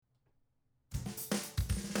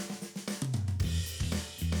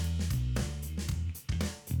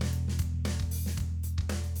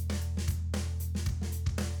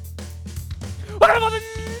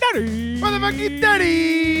Motherfucking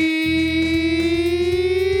dirty.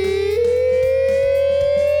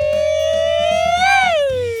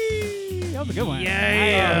 That was a good one.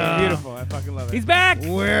 Yeah. Beautiful. I fucking love it. He's back.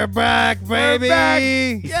 We're back, baby. We're back.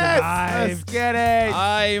 He Yes. Let's survived. get it.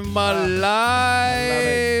 I'm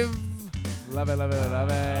alive. Love it. Love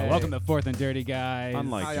it. Welcome to Fourth and Dirty, guys.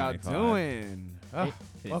 Unlike How y'all 25. doing?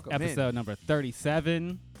 Welcome Episode number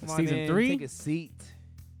 37, Come on season in, 3. Take a seat.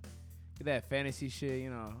 Get that fantasy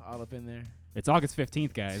shit, all up in there. It's August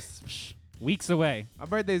 15th, guys. Weeks away. My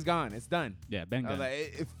birthday's gone. It's done. Yeah, bang I was done.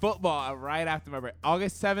 like, it's football right after my birthday.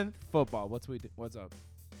 August 7th, football. What's up?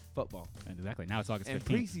 Football. Exactly. Now it's August And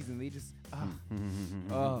 15th. preseason, they just,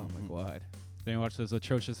 oh my God. Did you watch those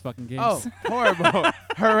atrocious fucking games? Oh, horrible.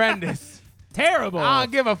 Horrendous. terrible. I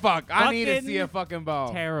don't give a fuck. I need to Fucking see a fucking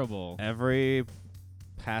ball. Terrible. Every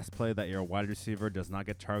pass play that your wide receiver does not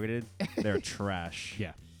get targeted, they're trash.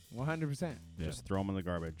 Yeah. 100%. Yeah. Just throw them in the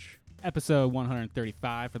garbage. Episode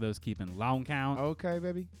 135 for those keeping long count. Okay,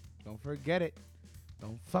 baby. Don't forget it.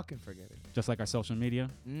 Don't fucking forget it. Just like our social media.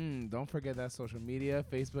 Don't forget that social media,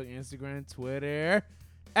 Facebook, Instagram, Twitter,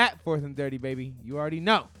 at Fourth and Dirty, baby. You already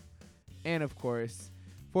know. And, of course,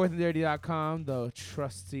 fourthanddirty.com, the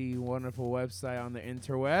trusty, wonderful website on the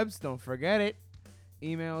interwebs. Don't forget it.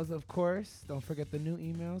 Emails, of course. Don't forget the new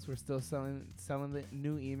emails. We're still selling the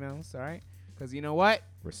new emails, all right? Because you know what?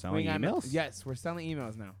 We're selling ain't got emails? yes, we're selling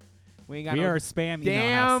emails now. We ain't got We no are a spam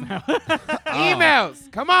damn email house now.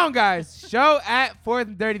 emails. Come on, guys. Show at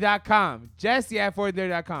fourthanddirty.com. Jesse at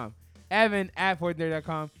fourthanddirty.com. Evan at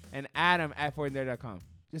fourthanddirty.com. And Adam at fourthanddirty.com.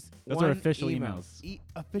 Just Those one are official email. emails.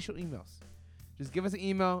 Official emails. Just give us an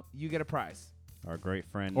email. You get a prize. Our great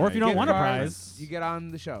friend. Or if you don't Gift want a cards, prize. you get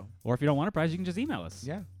on the show. Or if you don't want a prize, you can just email us.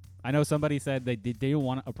 Yeah. I know somebody said they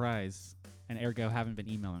want a prize, and ergo haven't been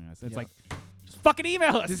emailing us. It's Yeah. like, just fucking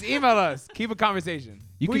email us. Just email us. Keep a conversation.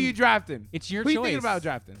 You Who can- you drafting? It's your Who you choice. thinking about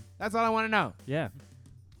drafting? That's all I want to know. Yeah.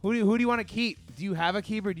 Who do you want to keep? Do you have a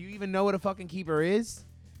keeper? Do you even know what a fucking keeper is?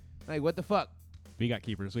 Like, what the fuck? We got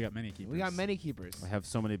keepers. We got many keepers. We got many keepers. I have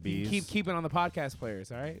so many You bees. can keep keeping on the podcast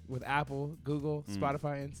players, all right? With Apple, Google,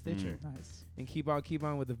 Spotify, and Stitcher. Nice. And keep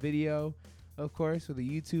on with the video, of course, with the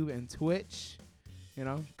YouTube and Twitch.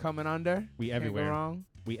 Coming under. We Can't everywhere. go wrong.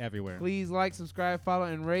 We everywhere. Please like, subscribe, follow,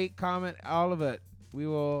 and rate, comment, all of it. We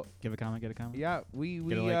will. Give a comment. Get a comment. Yeah, we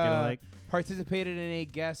Get a like. Get a like. participated in a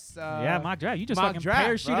guest. Yeah, mock draft. You just mock fucking draft,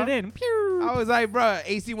 parachuted bro. in. Pew. I was like, bro,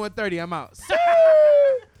 AC 130. I'm out.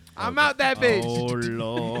 I'm out that bitch. Oh,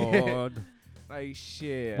 Lord. Like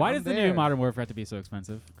shit. Why I'm does the there. new Modern Warfare have to be so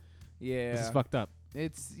expensive? Yeah. This is fucked up.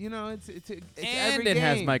 It's it's and every it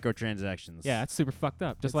has game. microtransactions. Yeah, that's super fucked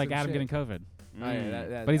up. Just It's like some Adam shit. getting COVID. Oh, yeah,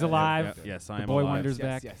 that- But he's that- alive. that- Yes, I The am boy alive. wonders yes,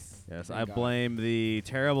 back. Yes. Yes, Thank I God. blame the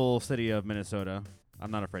terrible city of Minnesota. I'm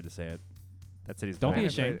not afraid to say it. That city's Don't be boring.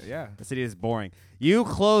 ashamed. Yeah. The city is boring. You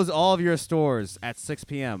close all of your stores at 6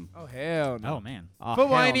 p.m. Oh hell no. Oh man. Oh,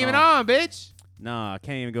 Football hell ain't even no. on, bitch. Nah, I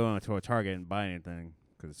can't even go into a Target and buy anything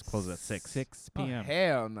because it's closed at 6. 6 Oh, p.m.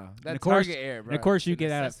 hell no. That of course- Target air, bro. And of course, you It's a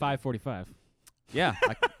get out at necessity. 5:45. Yeah,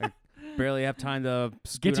 I barely have time to Get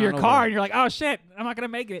scoot to your on car, over. and you're like, "Oh shit, I'm not gonna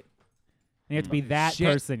make it." And you have to be that Shit.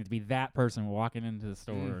 person. You have to be that person walking into the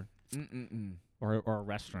store Mm-mm-mm. or a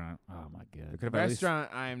restaurant. Oh my We god. could have at least, Restaurant,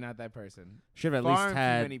 I am not that person. should have at far least too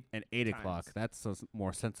had many an 8 times. o'clock. That's a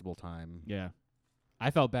more sensible time. Yeah.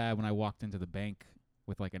 I felt bad when I walked into the bank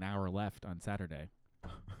with like an hour left on Saturday.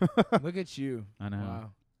 Look at you. I know.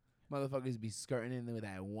 Wow. Motherfuckers be skirting in there with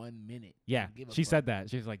that 1 minute. Yeah, Give a she fuck. said that.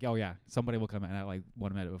 She was like, "Oh yeah, somebody will come in at like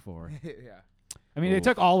 1 minute before." yeah. I mean, it Oof.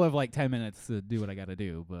 took all of like 10 minutes to do what I got to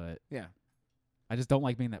do, but Yeah. I just don't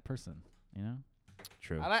like being that person. You know?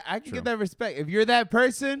 True. I can True. get that respect. If you're that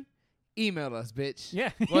person, email us, bitch.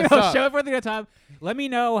 Yeah. What's up? Show up for the time. Let me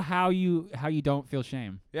know how you don't feel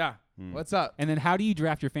shame, Yeah. Mm. What's up? and then how do you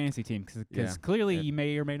draft your fantasy team? Because Yeah. clearly Yeah. you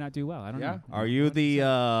may or may not do well. I don't Yeah. know. Are you the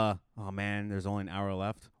oh man, there's only an hour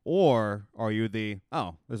left, or are you the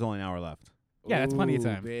there's only an hour left? Yeah, that's plenty of Ooh,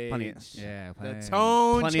 time. Plenty of- bitch. Yeah. The plenty.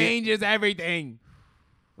 tone Plenty- changes everything.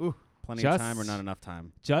 Plenty Just- of time or not enough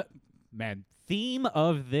time? Man, theme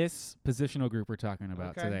of this positional group we're talking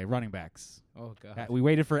about Okay. today: running backs. Oh god. We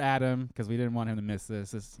waited for Adam because we didn't want him to miss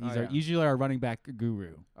this. He's Oh, our, yeah. usually our running back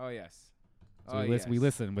guru. Oh yes. So Oh, we yes.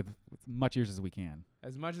 listen with much ears as we can.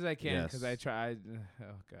 As much as I can, because Yes. I try. Oh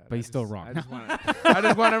god. But I he's still just- wrong. I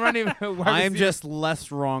just want to run him. I'm just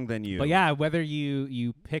less wrong than you. But yeah, whether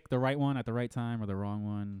you pick the right one at the right time or the wrong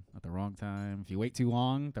one at the wrong time, if you wait too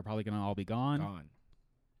long, they're probably gonna all be gone. gone.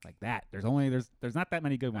 like that. There's not that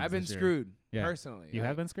many good ones. I've been this year. screwed Yeah. personally. You have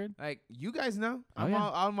have been screwed. Like you guys know, Oh, I'm yeah.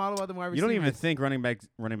 all about the wide You don't even receivers. think running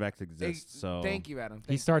backs exist. So Thank you, Adam. He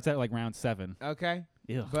Thank starts at like round 7. you. Okay,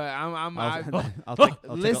 Ew. but I'm I'll I've take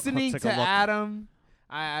listening I'll take to a look. Adam.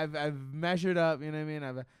 I've measured up. You know what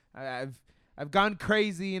I mean? I've gone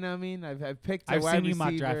crazy. You know what I mean? I've picked a I've wide seen you receiver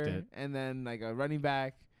mock draft it. and then like a running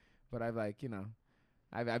back, but I've like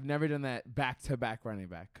I've never done that back to back running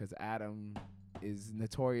back because Adam is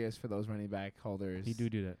notorious for those running back holders. He do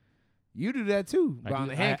that. You do that too, I but on do-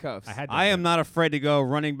 the handcuffs. I had. I am not afraid to go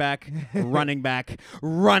running back, running back,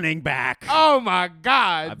 running back. Oh my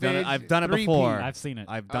God! I've done it Three-peat. before. I've seen it.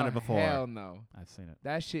 I've done Oh, it before. Hell no. I've seen it.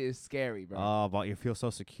 That shit is scary, bro. Oh, but you feel so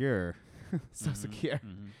secure. So Mhm, secure.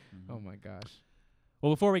 mhm, mhm. Oh my gosh.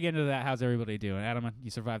 Well, before we get into that, how's everybody doing? Adam, you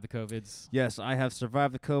survived the COVIDs. Yes, I have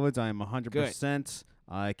survived the COVIDs. I am 100%.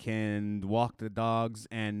 I can walk the dogs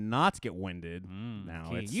and not get winded. Now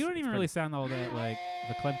Key. it's- You don't it's even pretty- really sound all that like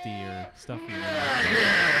the Clemty or stuffy.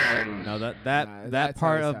 No, Nah, that that's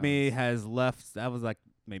part how it of me sounds. has left. That was like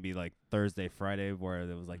maybe like Thursday, Friday, where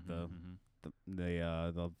there was like Mhm.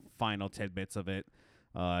 the final tidbits of it.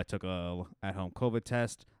 I took a at-home COVID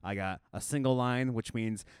test. I got a single line, which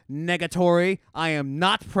means negatory. I am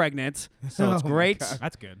not pregnant, so it's Oh my great. God.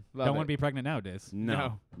 That's good. Love Don't it. want to be pregnant nowadays.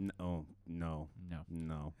 No, No. no.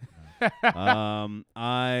 No.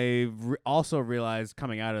 I also realized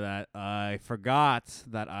coming out of that, I forgot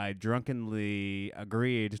that I drunkenly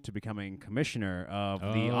agreed to becoming commissioner of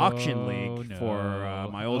the auction league for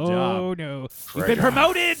my old job. Oh no! You've been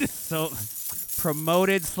promoted. So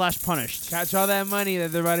promoted / punished. Catch all that money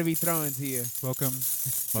that they're about to be throwing to you. Welcome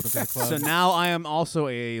to the club. So now I am also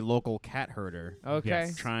a local cat herder. Okay.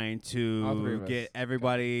 Yes. Trying All three to of us. get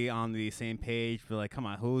everybody on the same page. Be like, come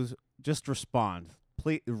on, who's just respond,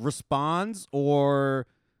 please, responds, or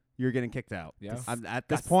you're getting kicked out. Yeah. At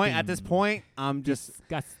this point, Disgusting. I'm just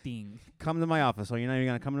Disgusting. come to my office. So you're not even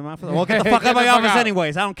gonna come to my office. Well, get the fuck Get out of my the fuck office out.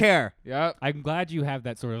 anyways. I don't care. Yep. I'm glad you have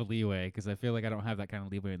that sort of leeway because I feel like I don't have that kind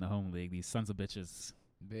of leeway in the home league. These sons of bitches.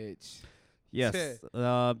 Bitch. Yes.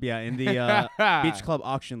 Yeah. In the beach club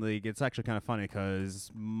auction league, it's actually kind of funny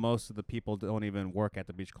because most of the people don't even work at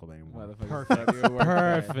the beach club anymore. Motherfuckers thought you were worth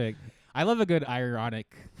that. Perfect. I love a good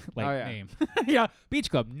ironic Oh, yeah. name. Yeah,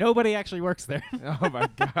 beach club. Nobody actually works there. Oh my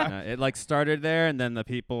God. It like started there, and then the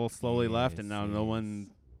people slowly left, and now no Yes,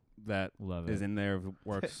 one that Love is it. in there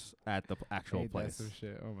works at the actual Ain't that place. some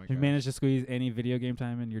shit. Oh my Have you God. managed to squeeze any video game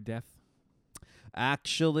time in your death?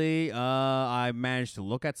 Actually, I managed to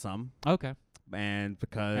look at some, Okay. and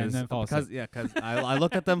because then fall because yeah, because I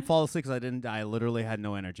looked at them, fall asleep because I literally had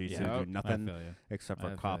no energy Yeah. to Yep. do nothing I feel you. except I for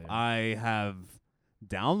feel cop. you. I have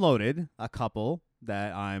downloaded a couple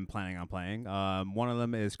that I'm planning on playing. One of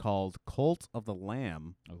them is called Cult of the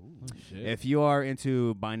Lamb. Oh, shit. If you are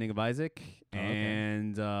into Binding of Isaac Oh, okay.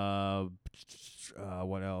 and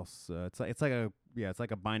what else? It's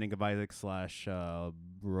like a Binding of Isaac /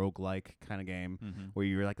 roguelike kind of game Mm-hmm. where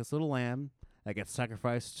you're like this little lamb that gets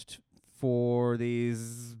sacrificed for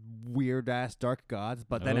these weird ass dark gods,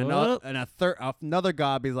 but then another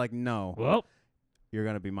god is like, no, Well, you're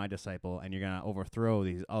gonna be my disciple and you're gonna overthrow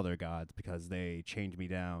these other gods because they chained me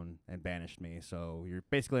down and banished me. So you're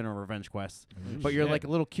basically in a revenge quest. But you're like a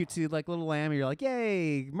little cutesy, like little lamb. You're like,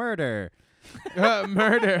 yay, murder!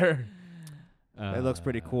 Murder. It looks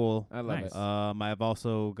pretty cool. I love Nice. it.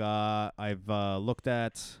 I've looked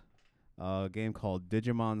at a game called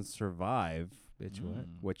Digimon Survive,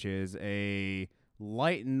 which is a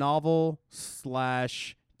light novel /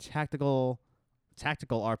 tactical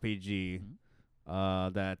RPG.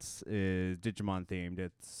 That's is Digimon themed.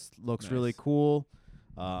 It looks really Nice. cool.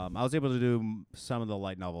 I was able to do some of the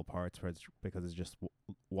light novel parts because it's just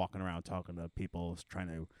walking around talking to people, trying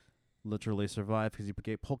to literally survive because you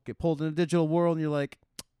get pulled in a digital world and you're like,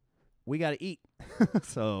 we gotta eat.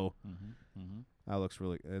 So it looks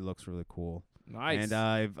really cool. Nice. And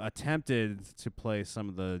I've attempted to play some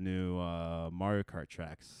of the new Mario Kart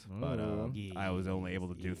tracks, but Ooh. I was only able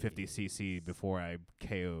to do 50cc before I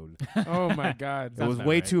KO'd. Oh my God. It was about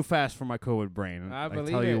way right. too fast for my COVID brain. I I believe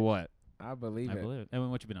tell you it. what. I believe I it. believe it. And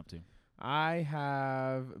what you been up to? I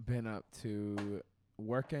have been up to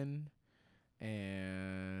working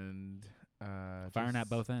and Firing at just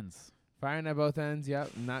both ends. Firing at both ends.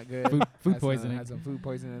 Yep, not good. Food Had poisoning. Had some food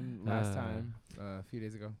poisoning last Uh. time, a few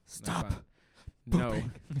days ago. Not Stop fun. No,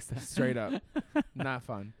 straight up, not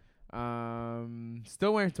fun.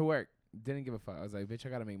 Still went to work. Didn't give a fuck. I was like, bitch, I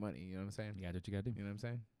gotta make money. You know what I'm saying? You gotta do what you gotta do. You know what I'm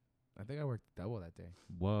saying? I think I worked double that day.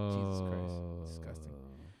 Whoa. Disgusting.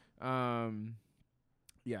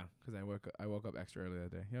 Yeah, 'cause I woke up extra early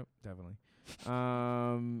that day. Yep, definitely.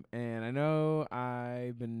 And I know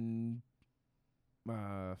I've been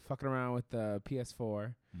fucking around with the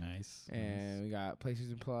PS4, Nice. and we got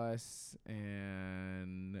PlayStation Plus,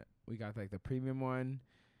 and we got like the premium one.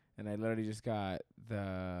 And I literally just got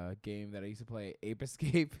the game that I used to play, Ape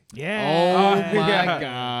Escape. Yeah. Oh my Yeah.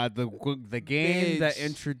 God! The game that Bitch.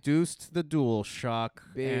 introduced the DualShock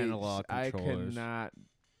analog I controllers. could not.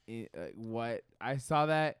 What I saw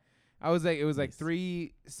that, I was like, it was like Nice.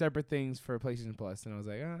 3 separate things for PlayStation Plus, and I was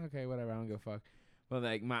like, oh, okay, whatever, I don't give a fuck. But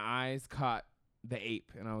like my eyes caught the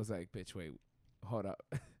ape, and I was like, bitch, wait, hold up,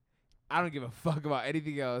 I don't give a fuck about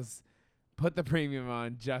anything else. Put the premium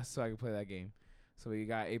on just so I can play that game. So we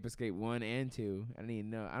got Ape Escape 1 and 2. I don't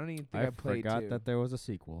even think I played forgot 2. that there was a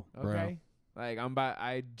sequel. Okay. Like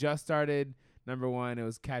I just started number 1. It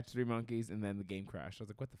was Catch 3 Monkeys, and then the game crashed. I was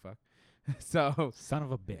like, what the fuck? So Son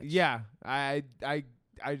of a bitch. yeah, I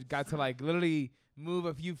got to like literally move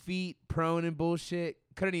a few feet prone and bullshit.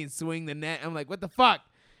 Couldn't even swing the net. I'm like, what the fuck?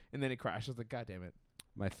 And then it crashed. I was like, God damn it.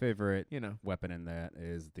 My favorite You know. weapon in that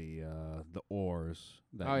is the oars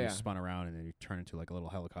that Oh, you yeah. spun around and then you turn into like a little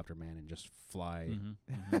helicopter man and just fly.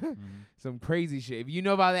 Mm-hmm. Some crazy shit. If you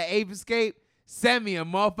know about that Ape Escape, send me a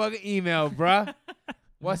motherfucking email, bruh.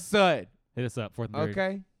 What's up? Hit us up. 4th and 3rd.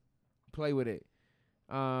 Okay. Play with it.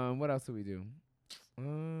 What else do we do?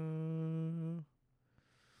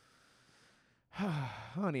 I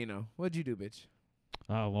don't even know. What'd you do, bitch?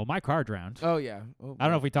 Oh, well, my car drowned. Oh yeah. Oh, I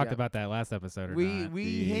don't know if we talked yeah. about that last episode or We not.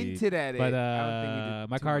 we hinted at it. But I don't think we did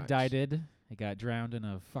my too car much. died. It got drowned in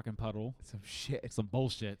a fucking puddle. Some shit. Some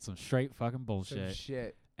bullshit. Some straight fucking Some bullshit.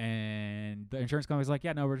 shit. And the insurance company's like,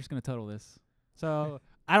 yeah, no, we're just gonna total this. So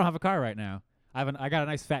I don't have a car right now. I got a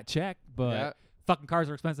nice fat check, but Yeah. fucking cars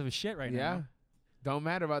are expensive as shit right Yeah. now. Don't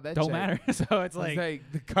matter about that. Don't check. matter. So it's like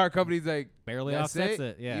the car company's like, barely that's offsets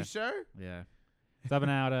it. Yeah. You sure? Yeah. So I've been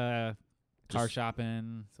out car Just-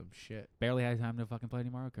 shopping. Some shit. Barely had time to fucking play any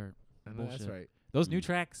Mario Kart. I know that's Bullshit. right. Those new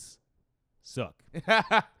tracks suck.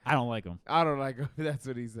 I I don't like them. don't like him. That's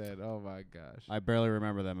what he said. Oh my gosh. I barely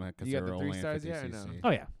remember them because You they got the were 3 only stars at 50 yet or cc. no? Oh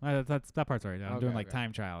yeah, that part's already done. I'm doing Okay, like okay.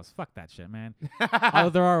 time trials. Fuck that shit, man. Although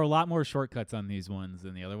there are a lot more shortcuts on these ones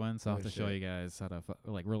than the other ones, so I'll Oh, have to show shit. you guys how to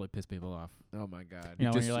like really piss people off. Oh my god. You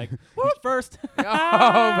know, when just- you're like, woo, first. oh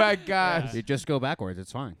my gosh. You just go backwards.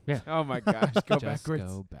 It's fine. Oh my gosh. Go Just backwards.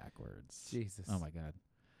 go backwards. Jesus. Oh my god.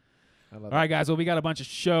 I love All right, guys. Well, we got a bunch of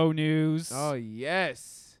show news. Oh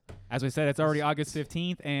yes. As we said, it's already August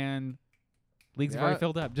 15th, and leagues have already Yeah.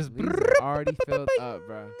 filled up. Just Leagues are already filled up,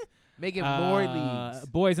 bro. Making more leagues.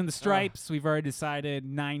 Boys in the Stripes. We've already decided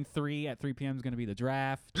 9/3 at 3 p.m. is going to be the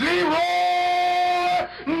draft.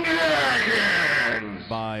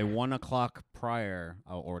 By 1 o'clock prior,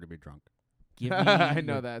 I'll already be drunk. Give me I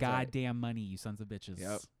know your that's right. goddamn money, you sons of bitches.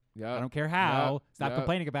 Yep. I Yup. don't care how. Yup. Stop Yup.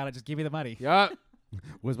 complaining about it. Just give me the money. Yup.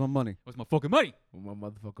 Where's my money? What's my fucking money? My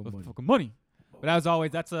motherfucking What's money. my fucking money? But as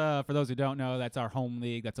always, that's for those who don't know, that's our home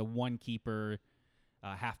league. That's a one keeper,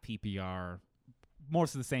 half PPR.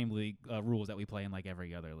 Most of the same league rules that we play in like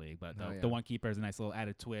every other league, but Oh, yeah. the one keeper is a nice little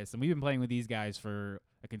added twist. And we've been playing with these guys for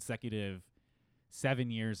a consecutive 7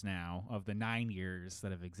 years now of the 9 years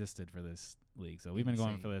that have existed for this league. So we've been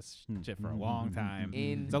going Insane. for this shit for a long time.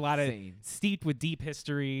 Insane. It's a lot of steeped with deep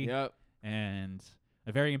history Yep. and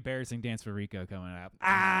a very embarrassing dance for Rico coming up.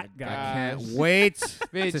 my God. I can't Gosh. wait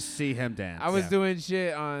Bitch. to see him dance. I was Yeah. doing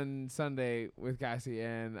shit on Sunday with Cassie,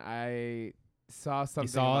 and I saw something.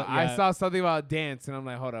 saw it? I Yeah. saw something about dance, and I'm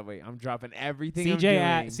like, hold up, wait, I'm dropping everything. The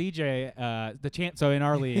champ. So in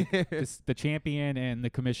our league, the champion and the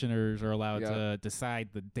commissioners are allowed Yep. to decide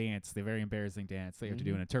the dance, the very embarrassing dance. They have to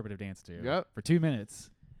do Mhm. an interpretive dance to Yep. for 2 minutes.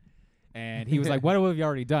 And he was like, "What have you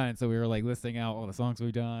already done?" So we were like listing out all the songs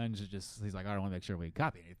we've done. He's like, "I don't want to make sure we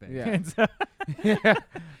copy anything." Yeah. And so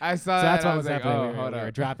I saw so that. that's I what was was like, happening. oh, we hold were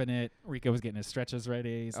up. dropping it. Rico was getting his stretches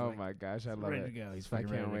ready. He's Oh like, my gosh, I love ready it. to go. He's I fucking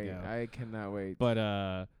ready can't to wait. go. I cannot wait.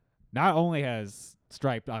 But not only has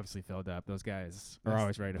Striped obviously filled up, those guys are That's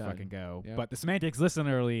always ready to done. fucking go. Yep. But the Semantics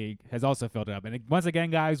Listener League has also filled up. And once again,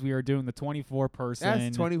 guys, we are doing the 24-person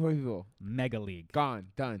That's 24 people Mega League. gone,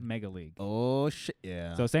 done. Mega League. Oh shit!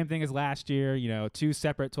 Yeah. So same thing as last year, 2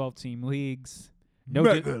 separate 12-team leagues. No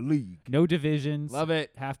League. no divisions. Love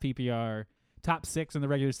it. Half PPR. Top 6 in the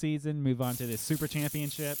regular season move on to the Super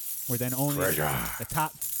Championship, where then only the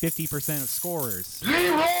top 50% of scorers.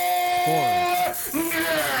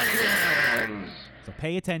 So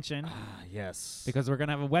pay attention, yes. because we're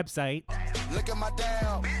gonna have a website Look at my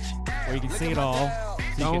down. where you can see it all. So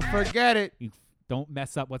you Don't can- forget it. you don't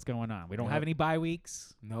mess up what's going on. We don't Yep. have any bye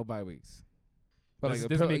weeks. No bye weeks. This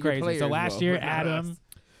like is gonna be your crazy. So players last will, year, but not Adam, us.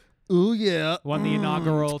 Ooh, yeah. Won the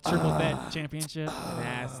inaugural triple threat championship.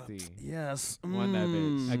 Nasty. Yes. Won that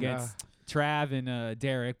bitch. Against Trav and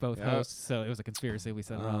Derek, both Yep. hosts. So it was a conspiracy. We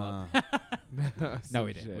set it all up. No,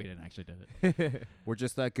 we didn't. We didn't actually do it. We're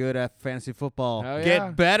just that good at fantasy football. Hell yeah.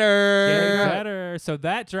 Get better. Getting Yeah. better. So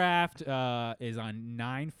that draft is on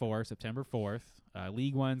 9/4, September 4th.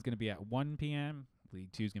 League 1's going to be at 1 p.m.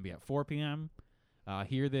 League 2's going to be at 4 p.m.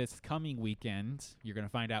 Here this coming weekend, you're going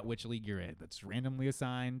to find out which league you're in. That's randomly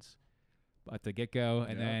assigned at the get-go,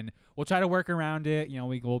 and Yeah. then we'll try to work around it. You know,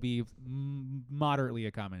 we will be moderately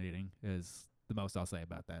accommodating is the most I'll say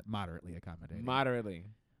about that. Moderately accommodating. Moderately.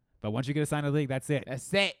 But once you get assigned a league, that's it.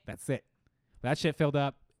 That's it. That's it. That shit filled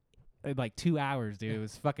up in like 2 hours, dude. It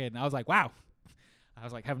was fucking. I was like, wow. I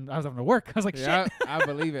was having to work. I was like, Yeah, shit. I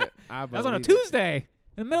believe it. That was on a Tuesday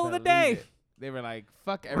in the middle of the day. They were like,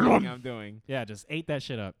 fuck everything I'm doing. Yeah, just ate that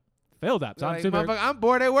shit up. Filled up. So They're I'm like, super. "Motherfucker, I'm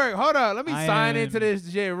bored at work. Hold on. Let me I sign into am-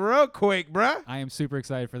 this shit real quick, bruh. I am super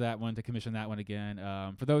excited for that one to commission that one again.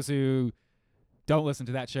 For those who don't listen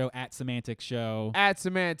to that show, at Semantics Show, At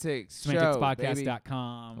Semantics Show, baby.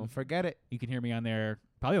 semanticspodcast.com. Don't forget it. You can hear me on there.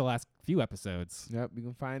 Probably the last few episodes. Yep, you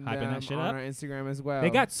can find Hyping them that shit on up. our Instagram as well. They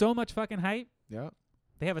got so much fucking hype. Yep.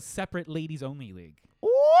 They have a separate ladies only league,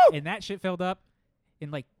 Ooh! and that shit filled up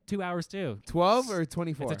in like 2 hours too. 12 or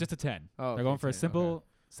 24? It's just a 10. Oh, They're going for a 10, simple, okay.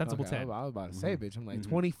 sensible Okay, 10. I was about to say, bitch. I'm like, Mhm.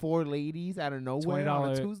 24 ladies out of nowhere on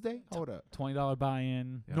a $20 Tuesday? Hold up. $20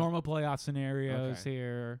 buy-in, Yeah. normal playoff scenarios Okay.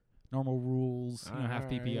 here, normal rules, half Alright,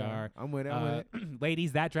 PPR. yeah. I'm with it. I'm with it.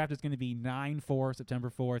 Ladies, that draft is going to be 9/4,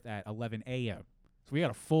 September 4th at 11 a.m. So we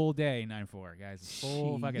got a full day, 9/4, guys.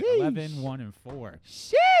 Full fucking Sheesh. 11, 1, and 4.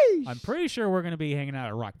 Sheesh. I'm pretty sure we're going to be hanging out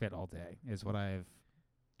at Rock Pit all day, is what Trav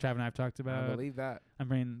and I have talked I about. believe that. I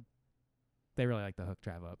mean, they really like to hook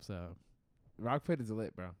Trav up, so Rock Pit is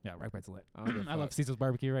lit, bro. yeah, Rock Pit's lit. I don't give a I love fuck. Cecil's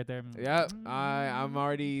Barbecue right there. Yep. I'm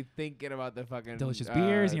already thinking about the fucking Delicious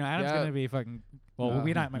beers. You know, Adam's yep. gonna be fucking. Well,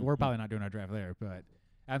 Yeah. we're probably not doing our draft there, but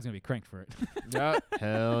Adam's gonna be cranked for it. Yep.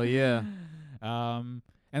 Hell yeah.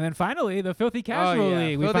 And then finally, the Filthy Casual oh, yeah.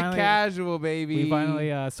 League. Feel the casual, baby. We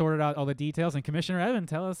finally sorted out all the details, and Commissioner Evan,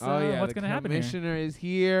 tell us Oh yeah, what's the gonna happen here. commissioner is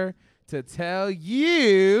here to tell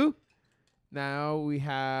you. Now we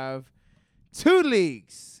have 2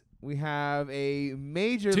 leagues. We have a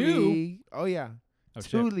major 2? league. Oh yeah, Oh 2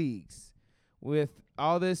 shit! leagues with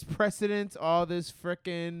all this precedent, all this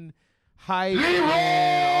frickin' hype, and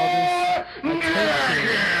all this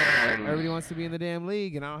attention. Everybody wants to be in the damn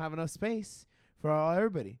league, and I don't have enough space for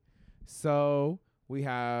everybody. So we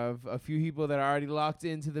have a few people that are already locked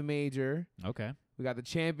into the major. Okay, We got the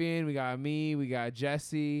champion. We got me. We got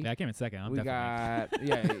Jesse. yeah, I came in second. I'm we definitely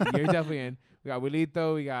got you're definitely in. We got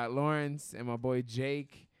Wilito. We got Lawrence and my boy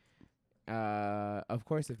Jake. Of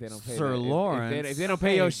course, if they don't pay Sir that- Lawrence. if they don't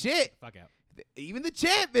pay your shit, fuck out. even the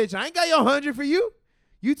champ, bitch, I ain't got your 100 for you.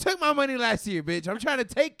 You took my money last year, bitch. I'm trying to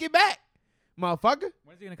take it back, motherfucker.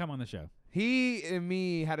 When's he gonna come on the show? He and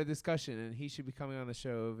me had a discussion, and he should be coming on the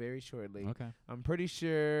show very shortly. Okay, I'm pretty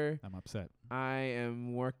sure I'm upset. I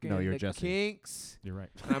am working No, you're the Jesse. kinks. You're right.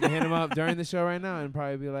 And I'm gonna hit him up during the show right now and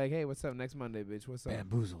probably be like, "Hey, what's up next Monday, bitch? What's up?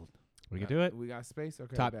 Bamboozled. We can do it. We got space.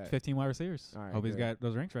 Okay, Top bet. 15 wide receivers. All right, Hope he's good. got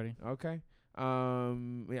those ranks ready. Okay.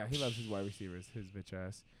 Yeah, he loves his wide receivers, his bitch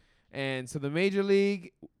ass. And so the major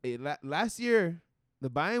league last year, the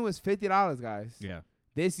buy-in was $50, guys. Yeah.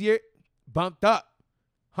 This year, bumped up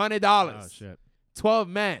 $100. Oh shit. 12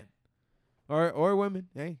 men or women.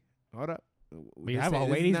 Hey, hold up. We This have a ain't-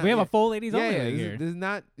 this is ladies. not- We have yeah. a full ladies Yeah, only yeah, league this, here. is, this is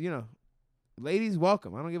not, ladies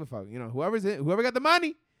welcome. I don't give a fuck. Whoever got the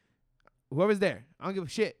money, whoever's there. I don't give a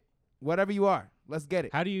shit. Whatever you are, let's get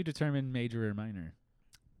it. How do you determine major or minor?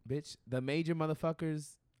 Bitch, the major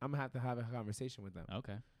motherfuckers, I'm going to have a conversation with them.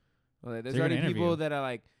 Okay. Well, there's you're already gonna people interview. that are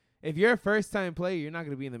like, if you're a first-time player, you're not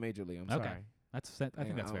going to be in the major league. I'm Okay. sorry. I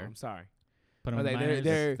think that's fair. I'm sorry. Put 'em Oh, in the they're- minors.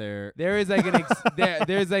 they're- They're There is like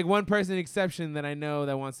there's like one person exception that I know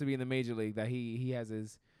that wants to be in the major league. That he has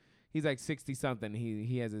he's like 60 something.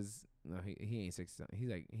 He has his no he ain't 60 something. He's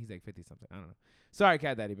like 50 something. I don't know. Sorry,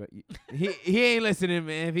 Cat Daddy, but he ain't listening,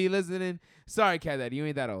 man. If he listening, sorry, Cat Daddy, you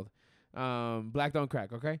ain't that old. Black don't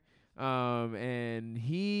crack, okay? And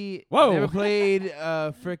he Whoa. never played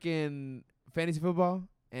freaking fantasy football,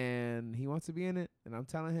 and he wants to be in it. And I'm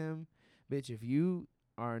telling him, bitch, if you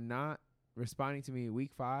are not responding to me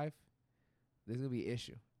week 5, there's gonna be an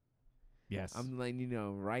issue. Yes. I'm letting you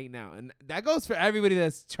know right now, and that goes for everybody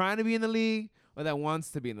that's trying to be in the league or that wants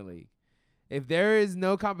to be in the league. If there is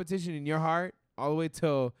no competition in your heart all the way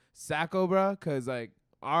till Sacco, bruh, because like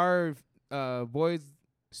our boys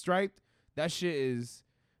striped, that shit is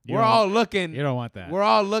You We're don't- all looking. You don't want that. We're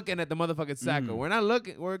all looking at the motherfucking Sacco. Mm. We're not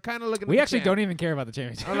looking. We're kind of looking. We at actually the don't champ. even care about the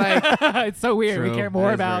championship. I'm like- it's so weird. We True. care That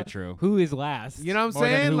more is very about true. who is last. You know what I'm more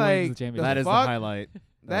than saying? who wins Like, the championship. That is the fuck? highlight.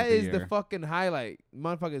 That of is the the year. fucking highlight.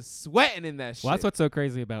 Motherfuckers sweating in that shit. Well, that's what's so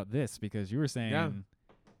crazy about this because you were saying Yeah.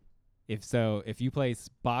 if you place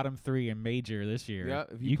bottom 3 in major this year, Yeah,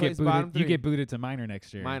 if you you place get bottom booted. You 3. get booted to minor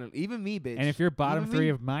next year. Minor, even me, bitch. And if you're bottom Even 3 me.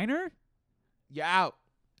 of minor, you're out,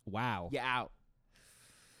 wow, you're out.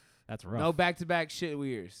 that's rough. No back-to-back shit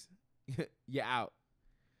weirds. You're out.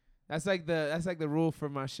 That's like the rule for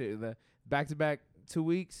my shit. The back-to-back 2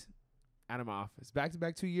 weeks, out of my office.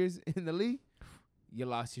 Back-to-back 2 years in the league, you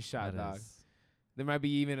lost your shot, That dog. is- There might be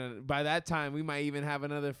even by that time we might even have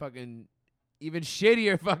another fucking even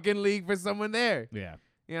shittier fucking league for someone there. Yeah.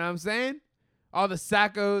 You know what I'm saying? All the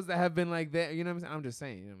Sackos that have been like that. You know what I'm saying? I'm just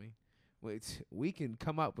saying. You know what I mean? Wait, we can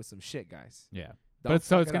come up with some shit, guys. Yeah. Don't But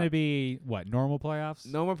so fuck it's it going to up. be what, normal playoffs?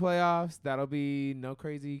 No more playoffs. That'll be no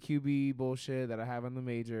crazy QB bullshit that I have on the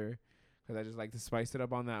major because I just like to spice it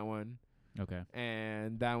up on that one. Okay.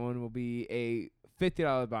 And that one will be a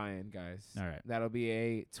 $50 buy-in, guys. All right. That'll be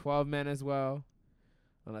a 12-man as well,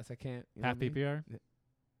 unless I can't. You know Half what I mean? PPR?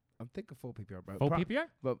 I'm thinking full PPR, bro. Full PPR?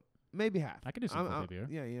 Maybe half. I could do some full I'm- PPR.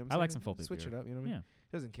 Yeah, you know what I I'm like saying? some full Switch PPR. it up, you know what I mean?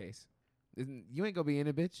 Yeah. Just in case. You ain't gonna be in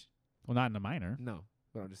it, bitch. Well, not in the minor. No.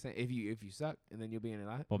 But I'm just saying, if you suck, and then you'll be in it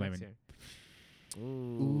Well, next maybe- year.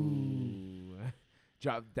 Ooh.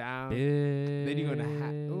 Drop down. Then you're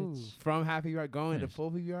gonna from half PPR going to Bitch.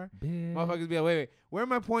 full PPR. Bitch. Motherfuckers be like, wait, where are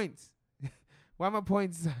my points? Why are my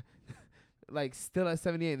points like still at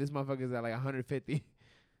 78? This motherfucker's at like 150.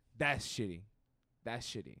 That's shitty. That's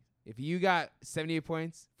shitty. If you got 78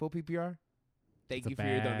 points, full PPR, thank It's you a for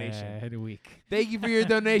your donation. bad week. Thank you for your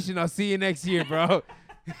donation. I'll see you next year, bro.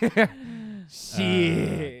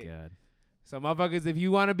 Shit. Oh, God. So, motherfuckers, if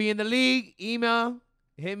you want to be in the league, email,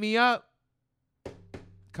 hit me up.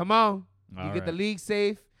 Come on. You All get the right. league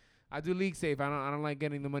safe. I do league safe. I don't like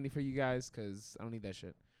getting the money for you guys because I don't need that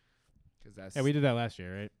shit. Cause that's Yeah, we did that last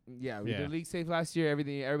year, right? we yeah. did league safe last year.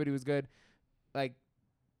 Everybody was good. Like,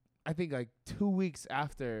 I think like 2 weeks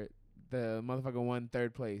after the motherfucker won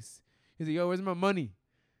third place, he's like, "Yo, where's my money?"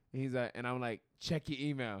 And he's like, and I'm like, "Check your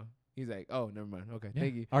email." He's like, "Oh, never mind. Okay, Yeah.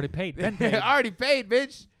 thank you." Already paid. Been paid. I already paid,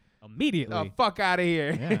 bitch. Immediately. The fuck out of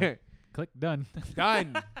here. Yeah. Click done.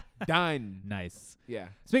 Done. Done. Nice. Yeah.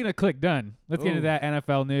 Speaking of click done, let's get into Ooh. that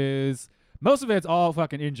NFL news. Most of it's all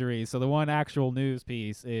fucking injuries. So the one actual news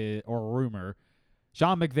piece is, or rumor,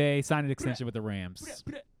 Sean McVay signed an extension with the Rams.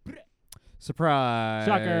 Surprise.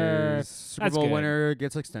 Shocker. Super That's Bowl good. winner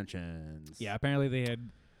gets extensions. Yeah, apparently they had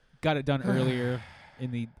got it done earlier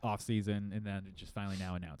in the offseason and then just finally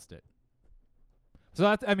now announced it. So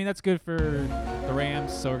that's good for the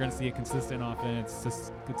Rams. So we're gonna see a consistent offense,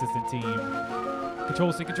 consistent team.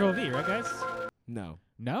 Control C, Control V, right, guys? No.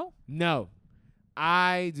 No. No.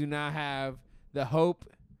 I do not have the hope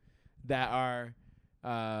that our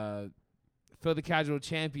Phil the Casual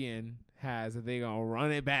champion has that they're going to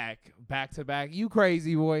run it back to back. You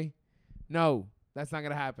crazy, boy. No. That's not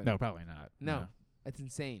going to happen. No, probably not. No. That's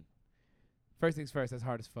insane. First things first, that's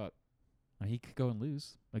hard as fuck. He could go and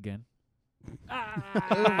lose again. Oh,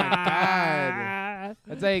 my God.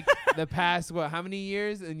 That's like the past, how many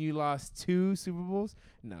years? And you lost 2 Super Bowls?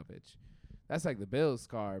 No, bitch. That's like the Bills'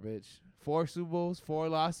 scar, bitch. 4 Super Bowls, 4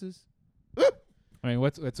 losses. I mean,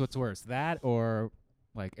 what's worse, that or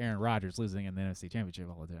like Aaron Rodgers losing in the NFC Championship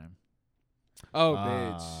all the time? Oh,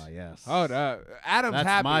 Ah, bitch. yes. Hold up. Adam's That's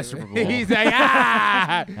happy. my Super Bowl. He's like,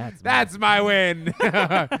 that's my win.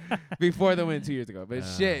 Before the win 2 years ago. But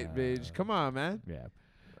shit, bitch. Come on, man. Yeah.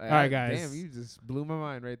 All right, guys. Damn, you just blew my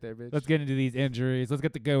mind right there, bitch. Let's get into these injuries. Let's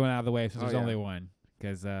get the good one out of the way since Oh, there's yeah. only one.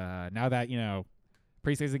 Because now that,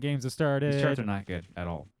 preseason games have started. These charts are not good at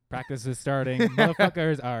all. Practice is starting.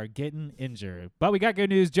 Motherfuckers are getting injured. But we got good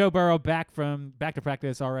news. Joe Burrow back to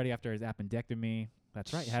practice already after his appendectomy.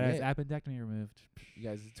 That's right. He had his Shit. appendectomy removed. You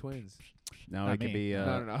guys are twins. Now Not it could me. be.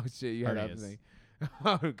 No. Shit, you had Already everything. is.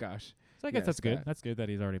 Oh, gosh. So I guess Yeah, that's good. Scott. That's good that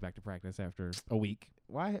he's already back to practice after a week.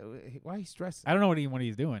 Why he stressing? I don't know what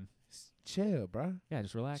he's doing. Chill, bro. Yeah,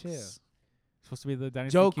 just relax. Chill. Supposed to be the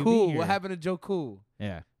dynasty Joe QB Cool. here. What happened to Joe Cool?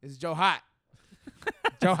 Yeah. It's Joe Hot.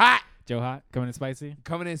 Joe Hot. Joe Hot coming in spicy.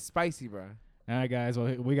 Coming in spicy, bro. All right, guys.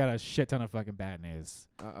 Well, we got a shit ton of fucking bad news.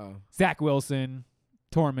 Uh-oh. Zach Wilson,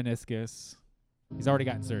 torn meniscus. He's already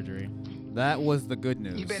gotten surgery. That was the good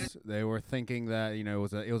news. They were thinking that it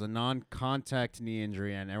was a non-contact knee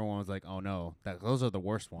injury, and everyone was like, "Oh no, those are the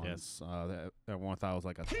worst ones." Yes. Everyone thought it was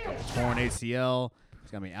like a torn ACL.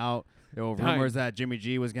 It's gonna be out. There were Dying. rumors that Jimmy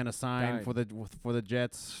G was gonna sign Dying. for the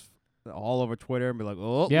Jets. all over Twitter and be like,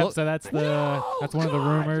 "Oh, Yep. look." So that's that's one of the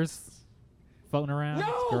rumors floating around. It's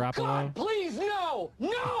Garoppolo. Please, no!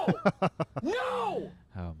 No! No!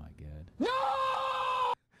 Oh my god. No!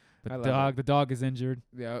 But I the love dog, the dog is injured.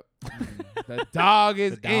 Yep. The dog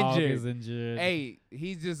is The dog injured. is injured. Hey,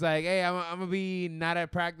 he's just like, hey, I'm gonna be not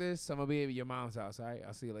at practice. I'm gonna be at your mom's house. All right,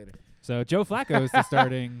 I'll see you later. So Joe Flacco is the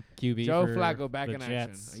starting QB. Joe for Flacco back the in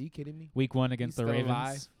Jets. action. Are you kidding me? Week 1 against He's the still Ravens.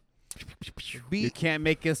 alive. You Beat can't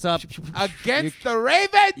make this up. against the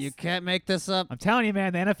Ravens. You can't make this up. I'm telling you,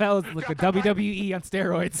 man, the NFL is like the WWE on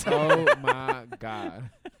steroids. Oh my God.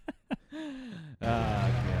 God.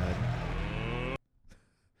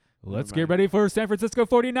 Let's Never get mind. ready for San Francisco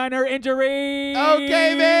 49er injury.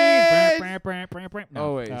 Okay, man. No.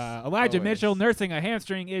 Always. Elijah Always. Mitchell nursing a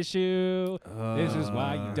hamstring issue. This is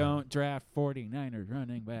why you Uh, don't draft 49ers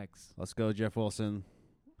running backs. Let's go, Jeff Wilson.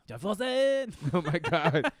 Jeff Wilson. Oh my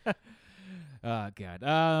God. Oh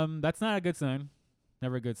God. That's not a good sign.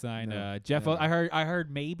 Never a good sign. No, Jeff. never. I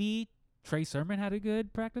heard maybe Trey Sermon had a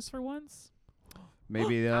good practice for once.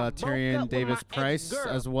 Maybe I broke Tyrion up with Davis my Price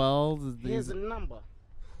ex-girl. as well. Here's a number.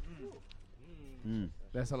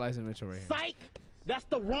 That's Elijah Mitchell right here. Psych! That's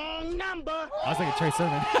the wrong number! I was thinking Trey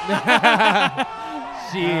Sermon.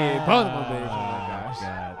 Shit, both of them bitches. Oh my Oh, gosh.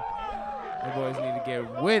 God. The boys need to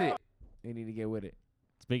get with it. They need to get with it.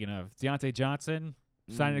 Speaking of, Deontay Johnson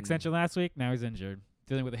signed an extension last week. Now he's injured,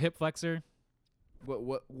 dealing with a hip flexor.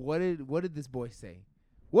 What did this boy say?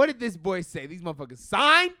 What did this boy say? These motherfuckers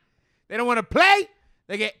sign. They don't want to play.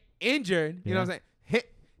 They get injured. You know what I'm saying?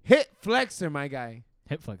 Hit flexor, my guy.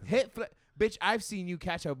 Hip flexor. Bitch, I've seen you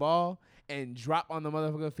catch a ball and drop on the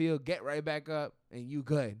motherfucking field, get right back up, and you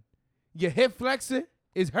good. Your hip flexor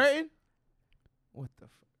is hurting? What the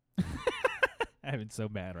fuck? I'm having so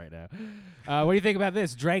bad right now. What do you think about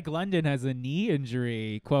this? Drake London has a knee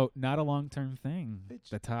injury. Quote, not a long-term thing. Bitch.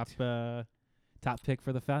 The top pick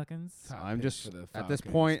for the Falcons. Top I'm pick just for the at this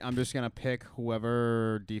Falcons. point. I'm just gonna pick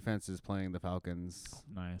whoever defense is playing the Falcons.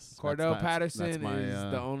 Nice. Cordell that's Patterson my, is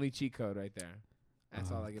the only cheat code right there. That's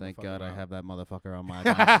all I give Thank a fuck God about. I have that motherfucker on my.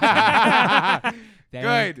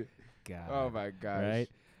 Thank Good. God. Oh my gosh.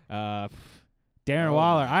 Right? Darren Oh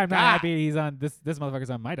Waller. my I'm not God. happy he's on this motherfucker's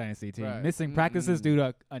on my dynasty team. Right. Missing practices due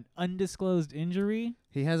to an undisclosed injury.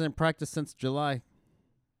 He hasn't practiced since July.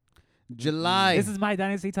 July. This is my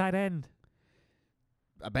dynasty tight end.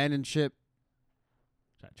 Abandoned ship.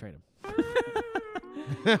 Try to trade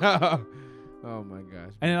him. Oh my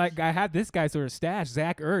gosh. And then, like I had this guy sort of stashed.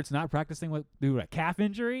 Zach Ertz not practicing with due to a calf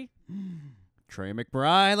injury. Trey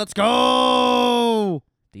McBride. Let's go.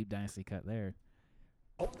 Deep dynasty cut there.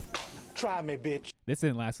 Try me, bitch. This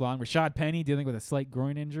didn't last long. Rashad Penny dealing with a slight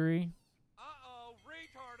groin injury.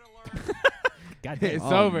 God damn. It's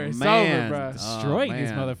Oh, over. It's man. over, bro. Destroying these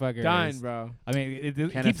man. motherfuckers. Done, bro. I mean, it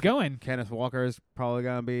Kenneth- keeps going. Kenneth Walker is probably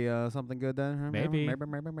gonna be something good then. Maybe.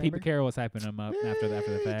 Pete Carroll was hyping him up after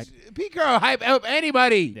the fact. Pete Carroll hype up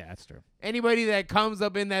anybody. Yeah, that's true. Anybody that comes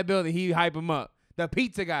up in that building, he hype him up. The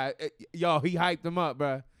pizza guy, yo, he hyped him up,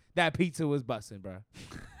 bro. That pizza was busting, bro.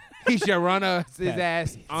 He should run his That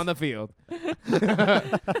ass on the field.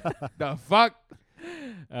 The fuck?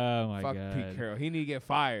 Oh my Fuck god. Pete Carroll. He need to get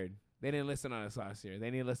fired. They didn't listen on us last year. They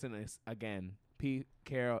need to listen to us again. Pete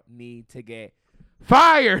Carroll need to get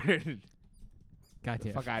fired. God The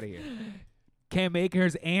damn. fuck out of here. Cam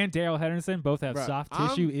Akers and Daryl Henderson both have Bruh, soft I'm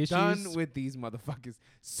tissue issues. done with these motherfuckers.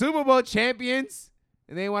 Super Bowl champions,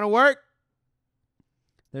 and they want to work.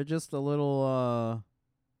 They're just a little.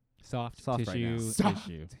 soft Soft right now. tissue Soft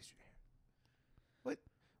issue.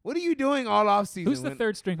 What are you doing all off season? Who's the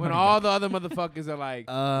third string when running all back? the other motherfuckers are like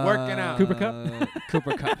working out? Cooper Kupp?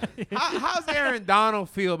 Cooper Cup. How's Aaron Donald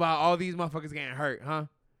feel about all these motherfuckers getting hurt, huh?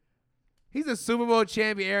 He's a Super Bowl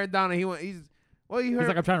champion, Aaron Donald. You heard? He's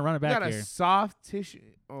like, I'm trying to run it he back got here. a soft tissue.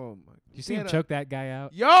 Oh my! Did you see him choke that guy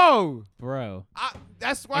out? Yo, Bro.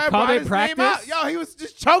 that's why Like, I call brought it his name out. practice? Yo, he was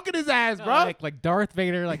just choking his ass, bro, Like Darth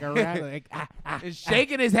Vader, like around, like and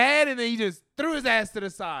shaking his head, and then he just threw his ass to the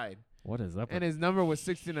side. What is up? And his number was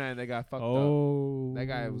 69. They got fucked up. oh, That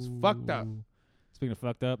guy was fucked up. Speaking of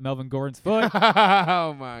fucked up, Melvin Gordon's foot.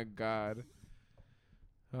 Oh my god.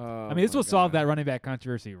 Oh, I mean, this my will solve God. that running back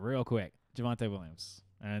controversy real quick. Javonte Williams.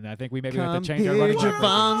 And I think we maybe have Come to change our here, running back.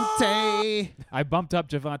 Javonte. I bumped up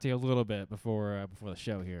Javonte a little bit before the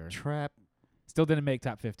show here. Trap. Still didn't make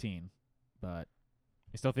top 15, but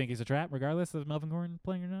you still think he's a trap regardless of Melvin Gordon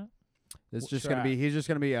playing or not? It's Well, just gonna be. trap. He's just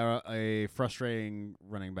gonna be a frustrating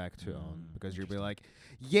running back to own because you'll be like,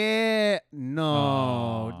 yeah,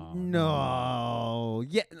 no, Oh, no,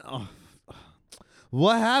 yeah. No.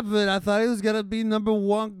 What happened? I thought he was gonna be number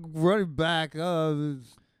one running back. No.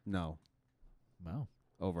 Wow.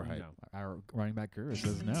 Overhyped. No. Our running back guru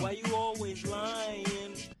says no. Why you always lying?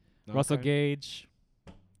 Russell Okay. Gage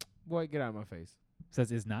Boy, get out of my face.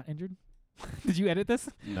 says is not injured. Did you edit this?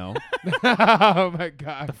 No, Oh my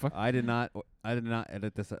god. The fuck? I did not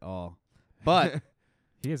edit this at all. But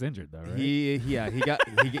He is injured though, right? he got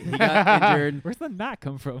injured. Where's the not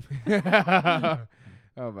come from?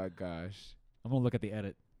 Oh my gosh. I'm gonna look at the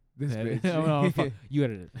edit. This Edit. bitch. Oh, no, fuck. You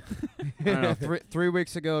edited it. I don't know. Three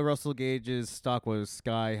weeks ago, Russell Gage's stock was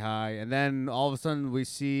sky high, and then all of a sudden we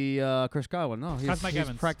see Chris Godwin. No, How's Mike he's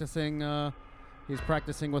Evans? practicing. He's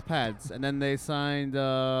practicing with pads, and then they signed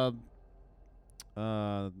the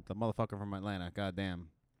motherfucker from Atlanta. Goddamn,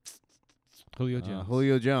 Julio Jones.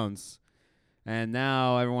 Julio Jones. And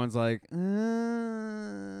now everyone's like, I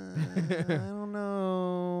don't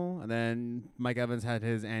know. And then Mike Evans had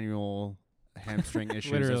his annual hamstring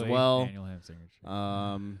issues Literally as well. annual hamstring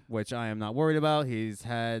issue. Which I am not worried about. He's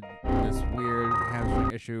had this weird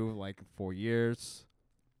hamstring issue like for years.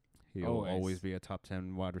 He'll Always. always be a top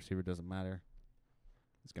 10 wide receiver. Doesn't matter.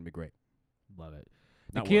 It's gonna be great. Love it.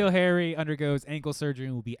 Not N'Keal worried. Harry undergoes ankle surgery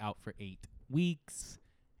and will be out for 8 weeks.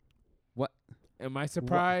 Am I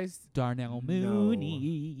surprised? Darnell No.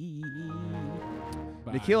 Mooney.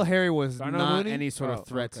 Bye. N'Keal Harry was Darnell not Mooney? any sort Oh, of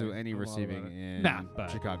threat to okay. any I'm all receiving about it. in Nah, but-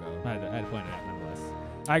 Chicago. I had to point it out nonetheless.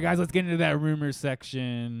 All right, guys, let's get into that rumors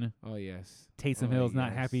section. Oh yes. Taysom Oh, Hill's not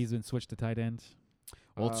yes. happy he's been switched to tight end.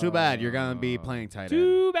 Well, too bad. You're gonna be playing tight end.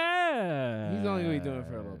 Too bad. He's only gonna be doing it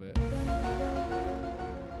for a little bit.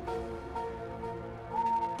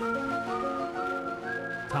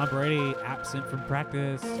 Tom Brady absent from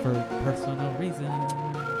practice for personal reasons.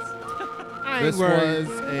 This was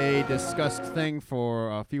a discussed thing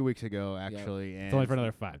for a few weeks ago, actually. And It's only for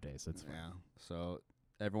another 5 days. It's fine. yeah. So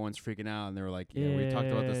everyone's freaking out, and they were like, "Yeah, we talked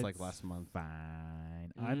about this like It's last month."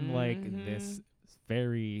 Fine. Unlike Mhm. this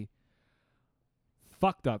very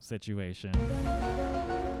fucked up situation,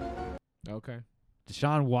 Okay.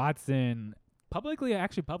 Deshaun Watson publicly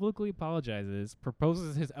apologizes,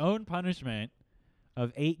 proposes his own punishment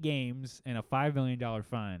of 8 games and a $5 million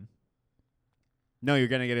fine. No, you're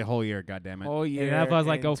gonna get a whole year. God damn it. Oh yeah. NFL was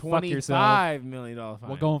like, and go fuck yourself. $25 million fine.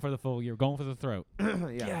 We're going for the full year. Going for the throat. yeah.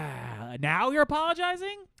 Yeah. Now you're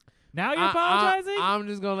apologizing? Now you're apologizing? I'm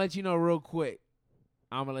just gonna let you know real quick.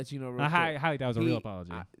 I'm gonna let you know real quick. Hi, that was a He- real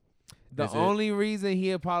apology. The Is it- only reason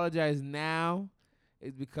he apologized now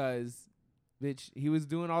is because, bitch, he was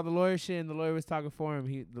doing all the lawyer shit and the lawyer was talking for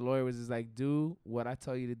him. The lawyer was just like, do what I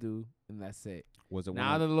tell you to do, and that's it. Was it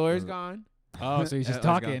Now one the of- lawyer's was it- gone. Oh, so he's just Let's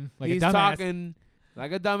go. talking like He's a dumbass. talking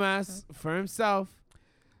like a dumbass for himself.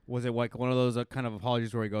 Was it like one of those kind of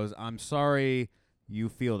apologies where he goes, "I'm sorry, you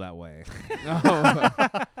feel that way"?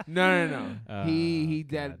 No. Oh, He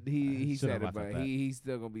God. did. He Should've said it, laughed at but that. he's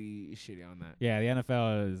still gonna be shitty on that. Yeah, the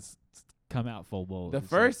NFL has come out full bolt. The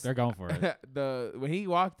It's like, first- they're going for it. When he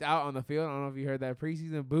walked out on the field, I don't know if you heard that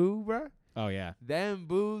preseason boo, bruh. Oh yeah. Them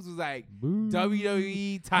boos was like Boo.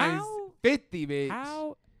 WWE times How? 50, bitch.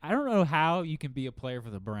 How? I don't know how you can be a player for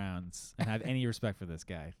the Browns and have any respect for this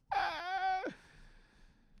guy.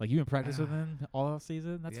 Like, you've been practicing with him all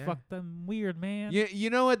season? That's Yeah. fucking weird, man. You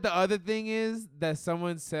know what the other thing is that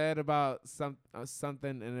someone said about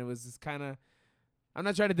something, and it was just kind of. I'm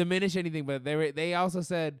not trying to diminish anything, but they also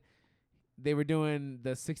said they were doing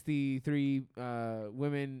the 63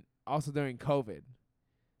 women also during COVID.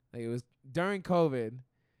 Like, it was during COVID,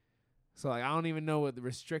 so like I don't even know what the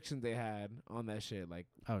restrictions they had on that shit. Like,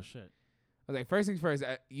 Oh, shit. I was like, first things first,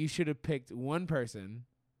 you should have picked one person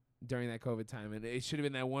during that COVID time, and it should have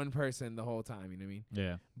been that one person the whole time. You know what I mean?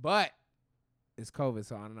 Yeah. But it's COVID,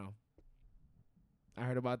 so I don't know. I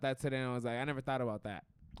heard about that today, and I was like, I never thought about that.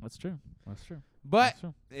 That's true. That's true. But That's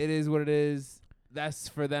true. it is what it is. That's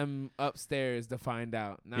for them upstairs to find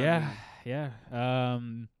out. Not Yeah. me. Yeah.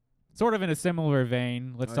 Sort of in a similar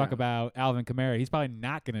vein, let's Oh, talk yeah. about Alvin Kamara. He's probably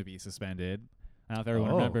not going to be suspended. I don't know if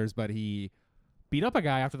everyone Oh. remembers, but he beat up a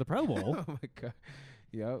guy after the Pro Bowl. Oh my god.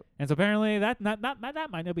 Yep. And so apparently that might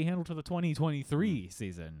not be handled to the 2023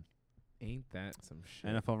 season. Ain't that some shit?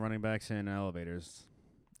 NFL running backs in elevators.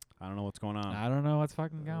 I don't know what's going on. I don't know what's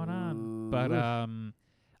fucking going on. But Ooh.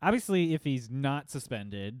 obviously if he's not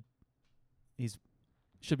suspended, he's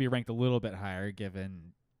should be ranked a little bit higher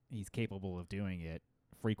given he's capable of doing it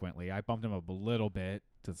frequently. I bumped him up a little bit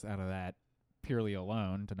just out of that purely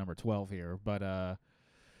alone to number 12 here. But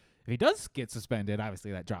if he does get suspended,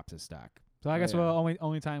 obviously that drops his stock. So I guess yeah.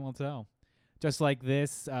 only time will tell. Just like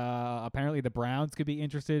this, apparently the Browns could be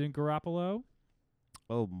interested in Garoppolo.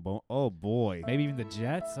 Oh boy. Maybe even the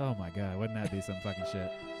Jets. Oh my God, wouldn't that be some fucking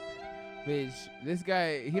shit? Bitch, this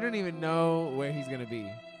guy, he don't even know where he's gonna be.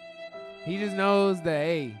 He just knows that,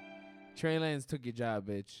 hey, Trey Lance took your job,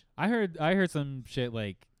 bitch. I heard some shit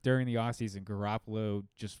like during the offseason, Garoppolo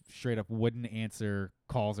just straight up wouldn't answer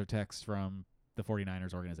calls or texts from the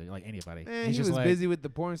 49ers organization, like anybody. Man, He's he just was like, busy with the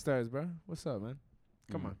porn stars, bro. What's up, man?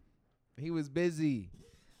 Come Mm. on. He was busy.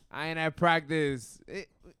 I ain't at practice.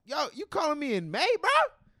 Yo, you calling me in May,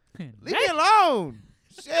 bro? Leave me alone.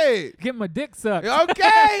 Shit. Get my dick sucked.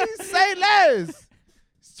 Okay, say less.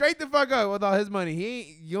 Straight the fuck up with all his money.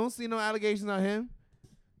 You don't see no allegations on him.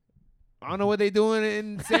 I don't know what they doing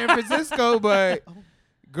in San Francisco, but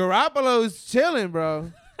Garoppolo's chilling,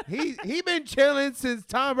 bro. He been chilling since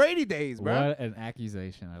Tom Brady days, bro. What an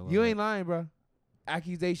accusation. I love You it. ain't lying, bro.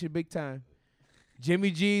 Accusation big time.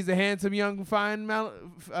 Jimmy G's a handsome young fine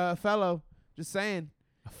fellow. Just saying.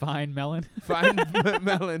 A fine melon. Fine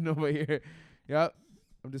melon over here. Yep.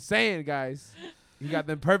 I'm just saying, guys. He got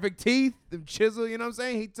them perfect teeth, them chisel, you know what I'm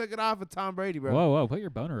saying? He took it off of Tom Brady, bro. Whoa, put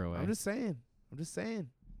your boner away. I'm just saying.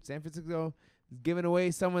 San Francisco is giving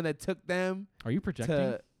away someone that took them Are you projecting?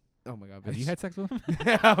 to. Oh my God, Have bitch. you had sex with him?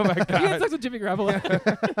 Oh my Have you had God. sex with Jimmy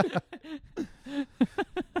Garoppolo? I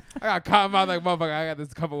got caught in my mouth like motherfucker. I got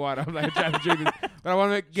this cup of water. I'm like trying to drink this, but I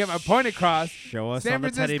want to get my point across. Show us San on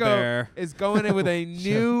the teddy Francisco bear. is going in with a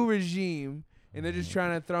new regime, and they're just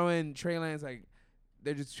trying to throw in Trey Lance. Like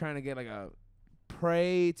they're just trying to get like a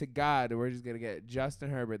pray to God that we're just gonna get Justin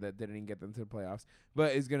Herbert that didn't even get them to the playoffs,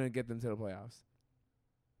 but is gonna get them to the playoffs.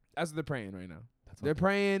 That's what they're praying right now. They're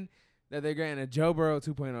praying that they're getting a Joe Burrow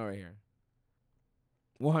 2.0 right here.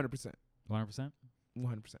 100%. 100%?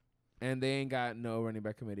 100%. And they ain't got no running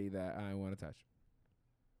back committee that I want to touch.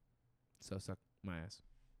 So suck my ass.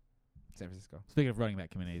 San Francisco. Speaking of running back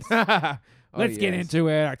committees, Oh, let's get yes. into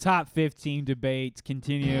it. Our top 15 debates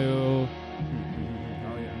continue. Oh,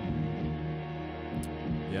 yeah.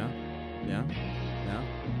 Yeah. Yeah. Yeah.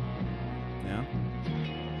 Yeah.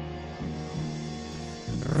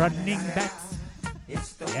 Running backs.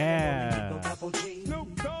 Yeah.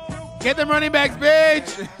 Get them running backs,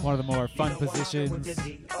 bitch! One of the more fun positions.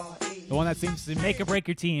 The one that seems to make or break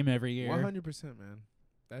your team every year. 100%, man.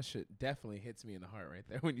 That shit definitely hits me in the heart right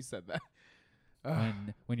there when you said that. Ugh.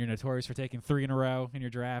 When you're notorious for taking 3 in a row in your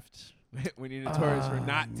draft. When you're notorious for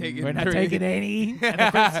not taking We're not three. taking any in the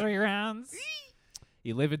first 3 rounds.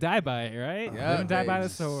 You live and die by it, right? Yeah, Live and die by the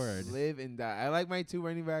bitch. sword. Live and die. I like my 2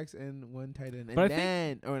 running backs and 1 tight end. And But I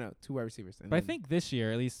then, 2 wide receivers. And But I then- think this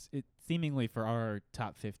year, at least it seemingly for our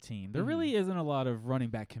top 15, there really isn't a lot of running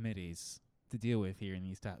back committees to deal with here in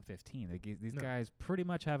these top 15. These No. guys pretty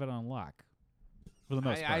much have it on lock for the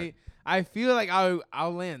most part. I feel like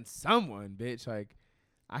I'll land someone, bitch. Like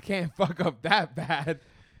I can't fuck up that bad.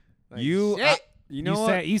 Like, You shit. you know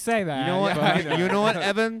what? You say that. You know what? but- You know what,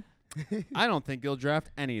 Evan? I don't think you'll draft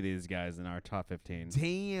any of these guys in our top 15.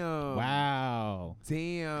 Damn. Wow.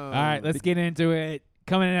 Damn. All right, let's get into it.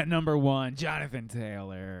 Coming in at number 1, Jonathan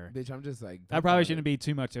Taylor. Bitch, I'm just like That probably shouldn't be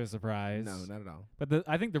too much of a surprise. No, not at all. But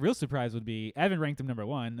I think the real surprise would be Evan ranked him number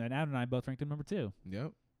 1, and Adam and I both ranked him number 2.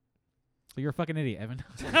 Yep. So you're a fucking idiot, Evan.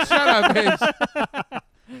 Shut up, bitch.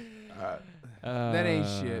 That ain't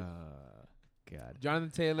shit. God.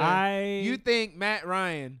 Jonathan Taylor. You think Matt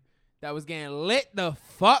Ryan that was getting lit the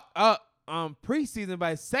fuck up on preseason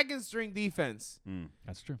by second string defense.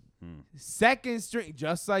 That's true. Second string,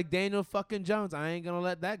 just like Daniel fucking Jones. I ain't gonna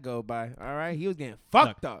let that go by. All right, he was getting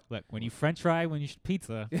fucked up. Look, when you French fry, when you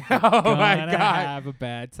pizza, Oh my gonna God. have a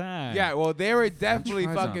bad time. Yeah, well, they were definitely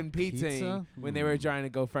fries on fucking pizzaing pizza? when they were trying to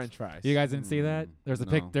go French fries. You guys didn't see that? There's a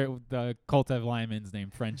pic No. there. The Colts have linemen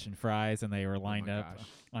named French and Fries, and they were Oh lined my up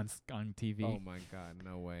gosh. on TV. Oh my God,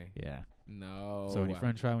 no way. Yeah. No. So when you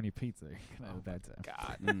French fry, when you pizza, you're gonna have a bad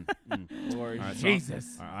time. God. Lord All right, so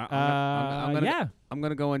Jesus. all right, I'm gonna yeah. I'm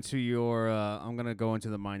gonna go into your I'm gonna go into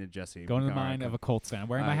the mind of Jesse. Go into the All right, mind go. of a Colts fan.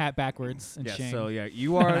 Wearing my Alright. hat backwards and Yeah, shame. so yeah,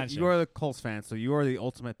 you are Not you are the Colts fan, so you are the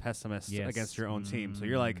ultimate pessimist Yes. against your own team. So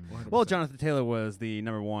you're like, 100%. well, Jonathan Taylor was the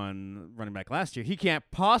number 1 running back last year. He can't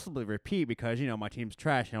possibly repeat because my team's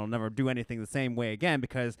trash and I'll never do anything the same way again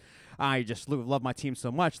because I just love my team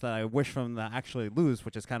so much that I wish for them to actually lose,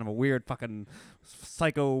 which is kind of a weird fucking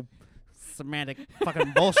psycho semantic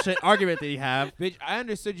fucking bullshit argument that you have. Bitch, I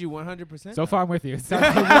understood you 100%. So far, I'm with you. It sounds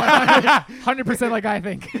 100% like I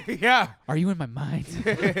think. yeah. Are you in my mind?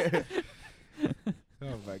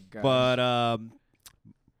 Oh my God. But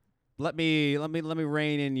let me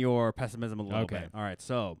rein in your pessimism a little Okay. bit. All right.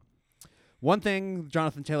 So one thing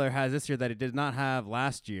Jonathan Taylor has this year that he did not have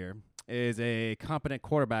last year is a competent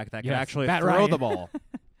quarterback that can Yes, actually Matt throw Ryan. the ball.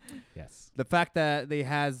 Yes. The fact that they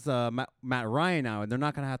has Matt Ryan now and they're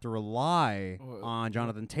not going to have to rely on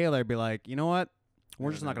Jonathan Taylor, be like, you know what?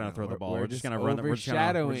 We're just not going to throw the ball. We're just going to run. We're just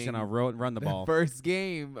going to run the the ball. first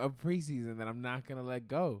game of preseason that I'm not gonna let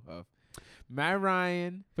go of. Matt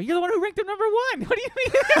Ryan. But you're the one who ranked him number 1. What do you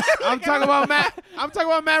mean? I'm talking about Matt. I'm talking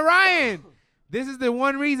about Matt Ryan. This is the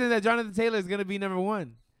one reason that Jonathan Taylor is gonna be number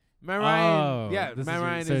 1. Matt Ryan. Yeah, this Matt is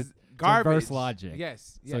Ryan so is garbage. reverse logic.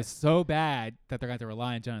 Yes. So it's Yes. so bad that they're going to have to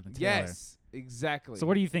rely on Jonathan Taylor. Yes. Exactly. So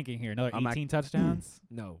what are you thinking here? Another I'm 18 touchdowns?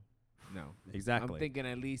 No. Exactly. I'm thinking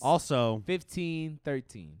at least Also, 15,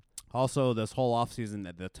 13. this whole offseason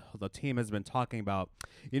that the team has been talking about,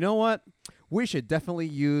 you know what? We should definitely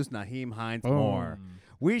use Nyheim Hines more. Boom.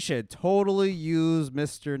 We should totally use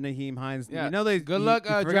Mr. Nyheim Hines. Yeah. You know they Good you- luck, You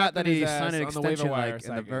forgot drafting that he his ass signed an on the waiver extension wire like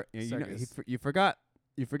in the circuit- you know, circus.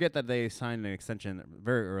 you forget that they signed an extension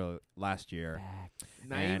very early last year.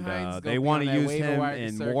 Naeem And, Hines is they gonna be wanna on that use waiver him wire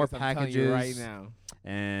in circus, more I'm telling you right packages. now.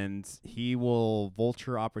 And he will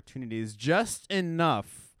vulture opportunities just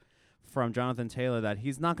enough from Jonathan Taylor that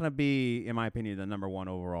he's not going to be, in my opinion, the number 1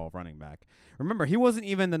 overall running back. Remember, he wasn't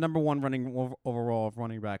even the number 1 overall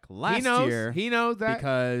running back last He knows. year He knows that.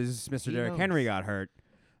 because Mr. He Derrick knows. Henry got hurt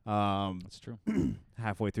That's true.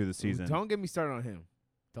 halfway through the season. Don't get me started on him.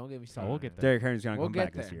 Don't get me started. we'll on get him. there. Derrick Henry's going to We'll come get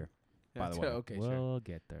back this there. year. Yeah, by the way. Okay, sure. We'll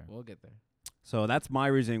get there. We'll get there. So that's my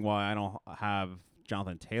reasoning why I don't have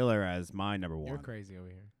Jonathan Taylor as my number 1. You're crazy over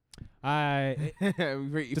here. I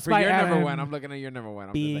for Despite your number Adam 1, I'm looking at your number 1. I'm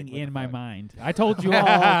just being like, what in the my fuck? mind. I told you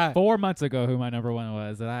all 4 months ago who my number 1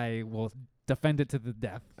 was, and I will defend it to the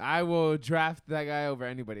death. I will draft that guy over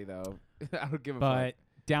anybody, though. I don't give a fuck. But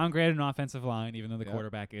downgrade an offensive line, even though the Yep.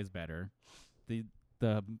 quarterback is better.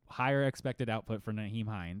 The higher expected output for Nyheim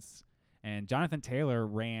Hines. And Jonathan Taylor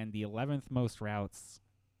ran the 11th most routes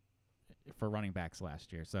for running backs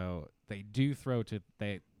last year. So they do throw to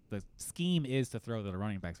the scheme is to throw to the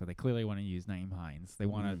running backs, but they clearly want to use Nyheim Hines. They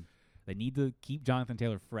want to they need to keep Jonathan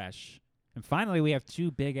Taylor fresh. And finally we have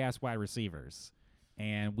 2 big ass wide receivers.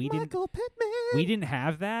 And we didn't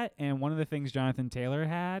have that, and one of the things Jonathan Taylor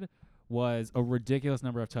had was a ridiculous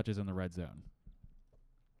number of touches in the red zone.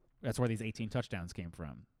 That's where these 18 touchdowns came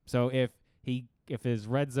from. So if his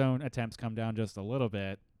red zone attempts come down just a little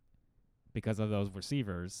bit because of those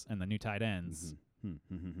receivers and the new tight ends,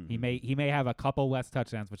 he may have a couple less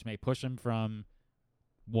touchdowns, which may push him from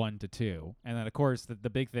 1 to 2. And then of course the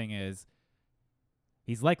big thing is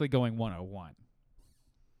he's likely going 101.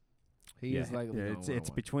 He is like it's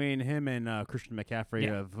between him and Christian McCaffrey.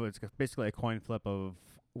 Yeah. It's basically a coin flip of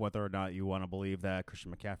whether or not you want to believe that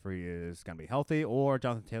Christian McCaffrey is going to be healthy or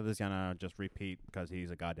Jonathan Taylor is going to just repeat because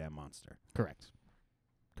he's a goddamn monster. Correct.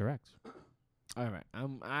 All right.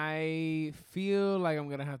 I feel like I'm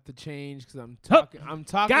gonna have to change because I'm Hup. talking. I'm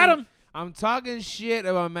talking. Got him. I'm talking shit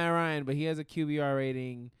about Matt Ryan, but he has a QBR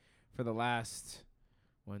rating for the last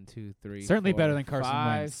 1, 2, 3. Certainly 4, better than Carson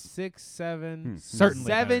 5, Wentz. 6, 7. Certainly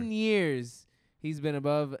 7 better. years he's been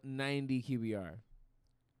above 90 QBR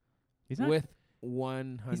He's not with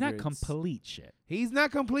 100. he's not complete shit. He's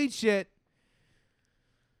not complete shit.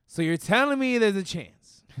 So you're telling me there's a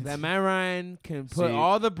chance that Matt Ryan can put See-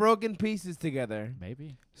 all the broken pieces together.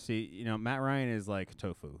 Maybe. See, Matt Ryan is like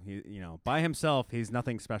tofu. He, by himself, he's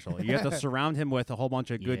nothing special. You have to surround him with a whole bunch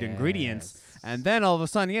of good ingredients, and then all of a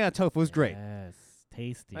sudden, tofu's great. Yes.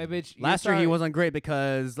 Tasty. Hey, bitch. you're Last year he sorry- wasn't great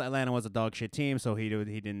because Atlanta was a dog shit team, so he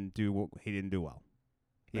didn't do well.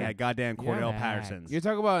 He Yeah. had goddamn Cordell Yeah. Patterson's. You're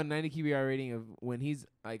talking about a 90 QBR rating of when he's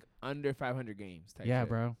like under 500 games. Type Yeah, shit.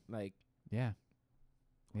 bro. Like, Yeah.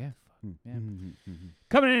 Yeah. Yeah. Mhm.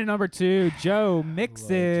 Coming in at number 2, Joe Jesus.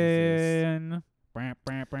 Mixon.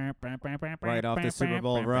 Right off the Super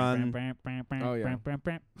Bowl run. Oh, yeah.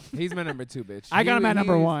 he's my number 2, bitch. I got him at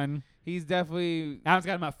number he's- 1. He's definitely, Adam's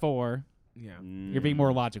got him at 4. yeah. You're being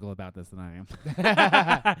more logical about this than I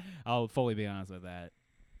am. I'll fully be honest with that.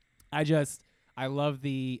 I love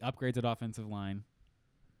the upgrades at offensive line.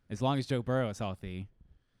 As long as Joe Burrow is healthy.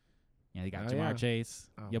 You got Oh, Jamar yeah. Chase,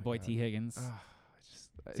 Oh, your my boy God. T. Higgins.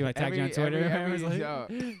 See, what I tagged you on Twitter? I was like-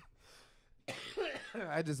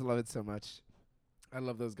 I just love it so much. I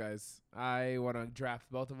love those guys. I want to draft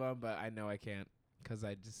both of them, but I know I can't because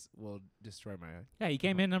I just will destroy my. Yeah, he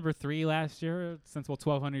came in number 3 last year, sensible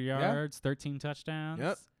 1,200 yards, 13 touchdowns,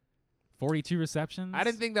 Yep. 42 receptions. I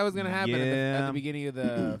didn't think that was gonna happen at the Yeah. beginning of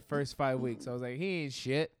the first 5 weeks. I was like, he ain't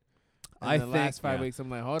shit. And I the last think- 5 yeah. weeks, I'm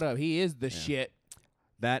like, hold up, he is the Yeah. shit.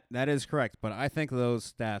 That is correct, but I think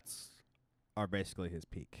those stats are basically his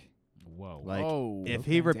peak. Whoa. Like oh, if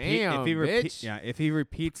he damn, bitch. if he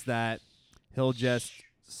repeats that, he'll just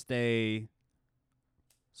stay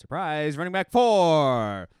surprise running back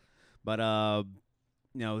 4. But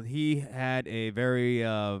he had a very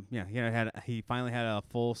he finally had a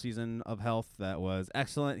full season of health that was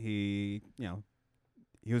excellent. He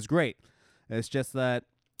was great. It's just that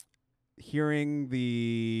hearing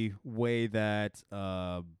the way that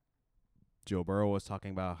Joe Burrow was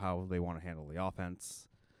talking about how they want to handle the offense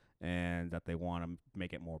and that they want to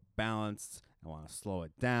make it more balanced. I want to slow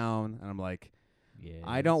it down, and I'm like, Yes,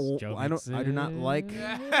 I do not like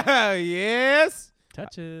Yes.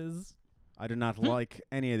 touches. I do not like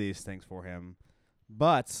any of these things for him,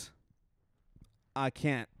 but I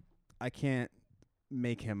can't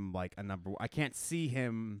make him like a number. I can't see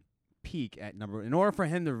him peak at number. In order for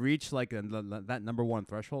him to reach like that number one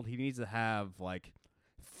threshold, he needs to have like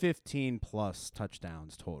 15 plus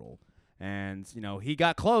touchdowns total. And he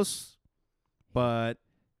got close, but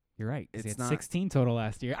You're right. 'Cause he It's had not- 16 total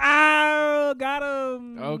last year. Oh, got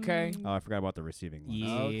him. Okay. I forgot about the receiving one.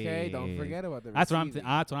 Yeah. Okay, don't forget about the That's what I'm. receiving.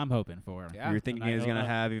 That's what I'm hoping for. Yeah. You're thinking he's gonna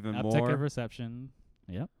have even Uptick more. of reception.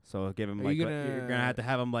 Yep. So give him Are like you you're gonna- gonna have to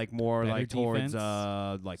have him like more Better like towards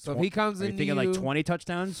defense? like. So if he comes are you in thinking like 20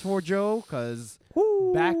 touchdowns for Joe? Because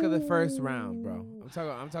back of the first round, bro. I'm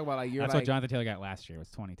talking about like you're That's like what Jonathan Taylor got last year.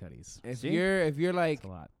 Was 20 tutties. if See? you're like That's a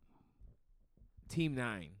lot. team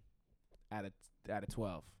 9 out of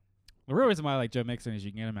 12. The real reason why I like Joe Mixon is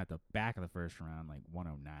you can get him at the back of the first round, like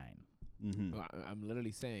 109. mm-hmm. Well, I'm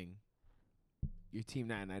literally saying you're team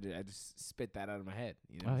 9. I just spit that out of my head.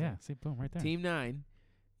 You know Oh what I'm yeah, see, boom, right there. saying? Team 9,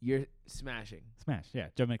 you're smashing. Smash. Yeah,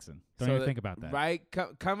 Joe Mixon. Don't So even that- think about that. Right,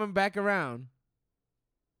 coming back around.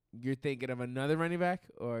 You're thinking of another running back,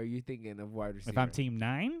 or are you thinking of wide receiver? If I'm team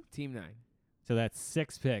 9, team 9, so that's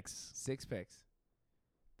 6 picks. 6 picks.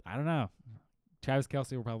 I don't know. Travis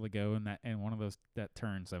Kelce will probably go in one of those that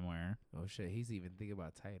turn somewhere. Oh shit, he's even thinking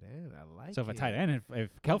about tight end. I like. So if a it. tight end, if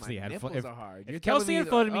Oh, Kelsey my had nipples if are hard. if You're telling Kelsey had me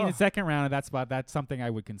floated me in oh. the second round of that spot, that's something I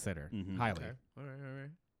would consider Mhm. highly. Okay. All right.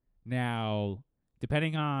 Now,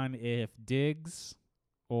 depending on if Diggs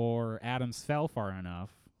or Adams fell far enough,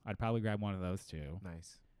 I'd probably grab one of those two.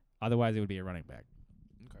 Nice. Otherwise, it would be a running back.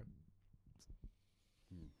 Okay.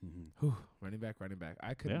 Mm-hmm. Whew. Running back.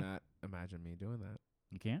 I could Yeah. not imagine me doing that.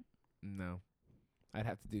 You can't. No. I'd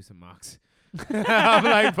have to do some mocks. I'm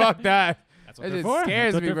like, fuck that. That's That just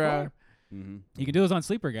scares me, bro. Mm-hmm. You can do those on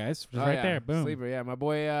Sleeper, guys. Just Oh, right yeah. there. Boom. Sleeper, yeah. My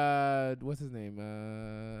boy, what's his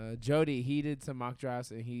name? Jody. He did some mock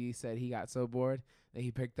drafts, and he said he got so bored that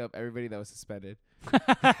he picked up everybody that was suspended.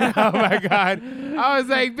 Oh my god! I was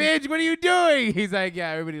like, "Bitch, what are you doing?" He's like,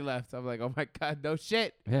 "Yeah, everybody left." I'm like, "Oh my god, no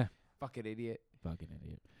shit, Yeah. fucking idiot! Fucking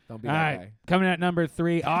idiot. Don't be All that right. guy." Coming at number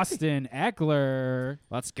 3, Austin Eckler.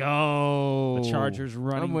 Let's go. The Chargers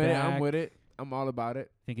running I'm with back. it. I'm with it. I'm all about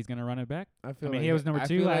it. Think he's going to run it back? I feel. I mean, like he was number I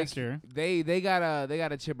 2 feel last like year. They got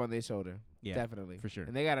a chip on their shoulder. Yeah, Definitely, for sure.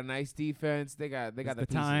 And they got a nice defense. They got It's the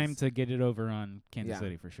time pieces. to get it over on Kansas Yeah.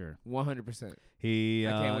 City for sure. 100%. He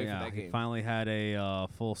I can't wait for yeah, that he game. finally had a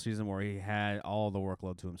full season where he had all the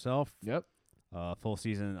workload to himself. Yep. Full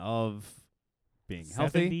season of being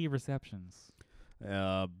 70 healthy. receptions.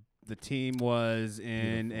 The team was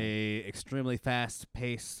in Beautiful. a extremely fast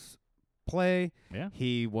paced play. Yeah.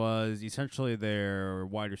 He was essentially their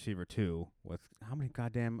wide receiver too. With how many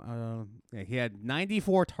goddamn? Yeah, he had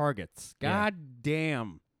 94 targets. Yeah. God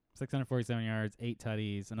damn. 647 yards, 8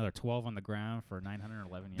 tutties, another 12 on the ground for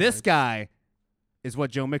 911 yards. This guy is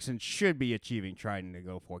what Joe Mixon should be achieving, trying to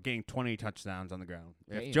go for, getting 20 touchdowns on the ground.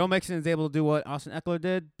 Damn. If Joe Mixon is able to do what Austin Eckler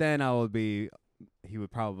did, then he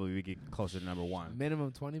would probably be closer to number 1.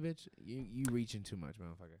 Minimum 20, bitch. You reaching too much,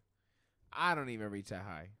 motherfucker. I don't even reach that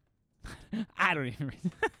high. I don't even.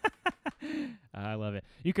 I love it.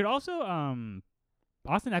 You could also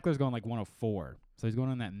Austin Eckler's going like 104, so he's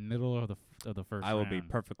going in that middle of the first. I will be round.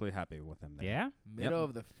 perfectly happy with him there. Yeah. Middle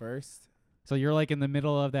of the first. So you're like in the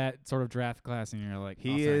middle of that sort of draft class, and you're like,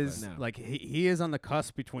 He Austin is No. like he is on the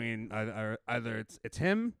cusp between either it's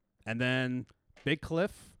him and then Big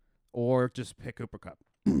Cliff or just pick Cooper Cup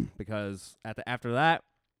because after that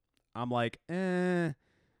I'm like I'm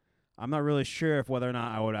not really sure if whether or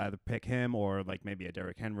not I would either pick him or like maybe a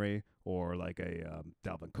Derrick Henry or like a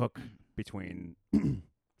Dalvin Cook between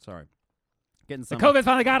sorry getting The some COVID's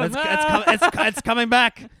finally got him. it's coming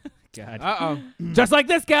back. God. Uh-oh. Just like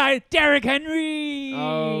this guy, Derrick Henry.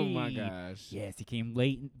 Oh, my gosh. Yes, he came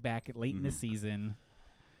late in the Mhm. season.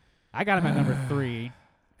 I got him at number 3.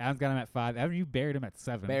 Adam's got him at 5. Adam, you buried him at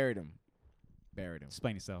 7. Buried him.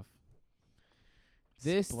 Explain yourself.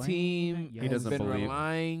 This Explain team that He has doesn't been believe.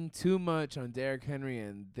 relying too much on Derrick Henry,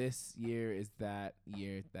 and this year is that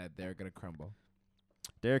year that they're going to crumble.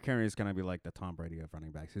 Derrick Henry is going to be like the Tom Brady of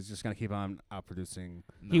running backs. He's just going to keep on outproducing.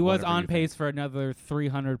 He was whatever on you pace think. for another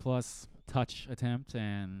 300-plus touch attempt,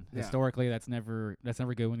 and Yeah. historically, that's never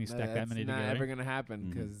good when you stack that That's many not together. ever going to happen Mhm,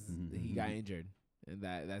 because mhm, he mhm. got injured, and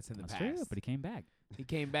that's in the That's past. true, but he came back. He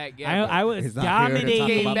came back. Yeah, I was He's not here to talk dominating.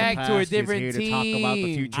 Came about the back to a past, different he's here to talk about the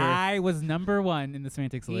team. future. I was number 1 in the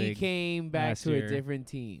Semantics he League. came back last to year. a different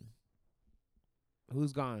team.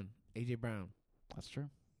 Who's gone? AJ Brown. That's true.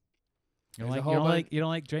 There's a You whole don't bunch- like you don't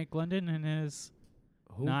like Drake London and his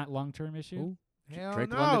Who? not long-term issue? Who? Hell Drake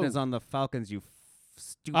no. London is on the Falcons. You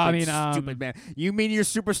stupid, I mean, stupid man. You mean your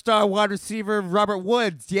superstar wide receiver Robert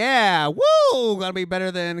Woods? Yeah, woo! Gonna be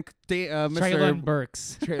better than Traylon Mr.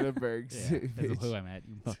 Burks. Traylon Burks. Yeah, that's who I meant.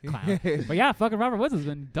 You fucking clown. But yeah, fucking Robert Woods has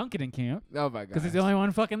been dunking in camp Oh my god. because he's the only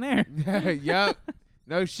one fucking there. Yup.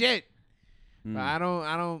 No shit. Mm. But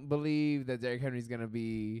I don't believe that Derrick Henry's gonna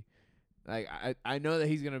be like I know that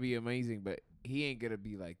he's gonna be amazing, but he ain't gonna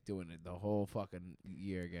be like doing it the whole fucking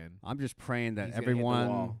year again. I'm just praying that He's gonna hit the everyone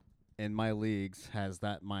wall. in my leagues has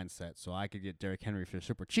that mindset, so I could get Derrick Henry for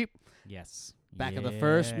super cheap. Yes. Back of the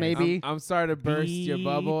first, Yes. maybe. I'm sorry to burst your Be-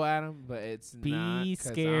 bubble, Adam, but it's Be not. 'Cause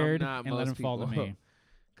scared I'm not and let most him fall to people. me.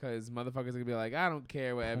 Because motherfuckers are gonna be like, I don't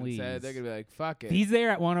care what Evan said. They're Please. gonna be like, fuck it. If he's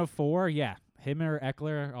there at 104, yeah. Him or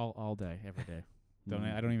Eckler all day, every day.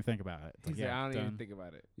 Mm. I don't even think about it. It's He's like, like, yeah, I don't even done. think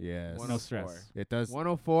about it. Yes. No 104. stress. It does.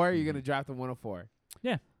 104, you're Mhm. gonna draft him 104.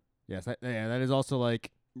 Yes, that is also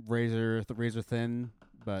like razor thin,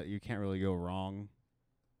 but you can't really go wrong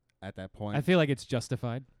at that point. I feel like it's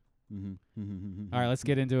justified. Mm-hmm. All right, let's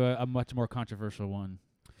get into a much more controversial one.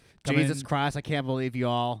 Coming Jesus in- Christ, I can't believe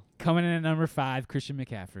y'all. Coming in at number 5, Christian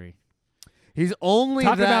McCaffrey. He's only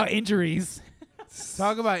Talk that. about injuries.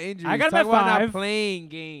 Talk about injuries. I got him Talk at about 5. not playing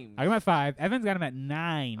games. I got him at 5. Evan's got him at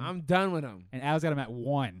 9. I'm done with him. And Al's got him at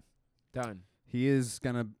 1. Done. He is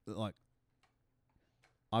gonna like.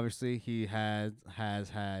 Obviously, he has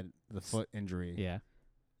had the foot injury. Yeah.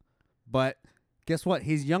 But guess what?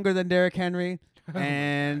 He's younger than Derrick Henry,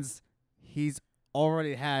 and he's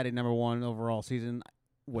already had a number 1 overall season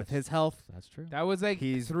with his health. That's true. That was like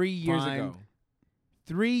He's 3 years fine. ago.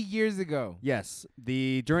 3 years ago. Yes,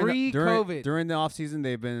 during Pre-COVID. during the offseason,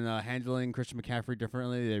 they've been handling Christian McCaffrey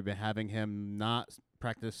differently. They've been having him not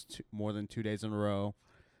practice more than 2 days in a row.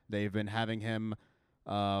 They've been having him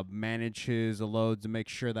manage his loads to make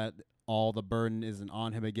sure that all the burden isn't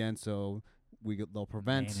on him again. So they'll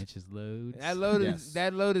prevent. Manage his loads. That load Yes. is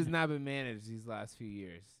that load has not been managed these last few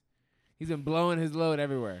years. He's been blowing his load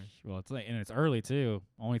everywhere. Well, it's like, and it's early too.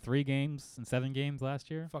 Only 3 games and 7 games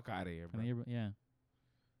last year. Fuck out of here, And bro. the year, yeah.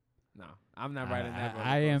 No, I'm not riding that.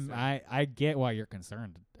 I am. roller I get why you're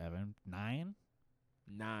concerned, Evan. 9.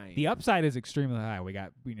 coaster. 9. The upside is extremely high. We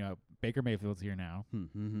got Baker Mayfield's here now.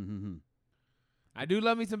 I do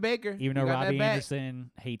love me some Baker. Even though You got that Robbie back.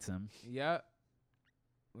 Anderson hates him. Yep.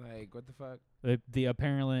 Like what the fuck? The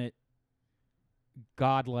apparent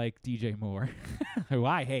godlike DJ Moore, who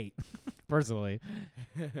I hate personally.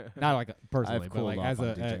 Not like personally, I've but cooled like off as on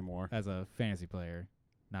a DJ Moore. as a fantasy player,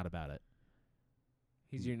 not about it.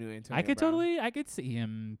 He's your new Antonio I could Brown. I could see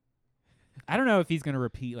him. I don't know if he's gonna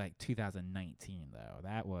repeat like 2019 though.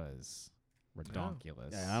 That was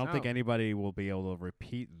redonkulous. Yeah, I don't think No. anybody will be able to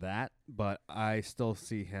repeat that, but I still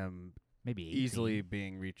see him Maybe 18. easily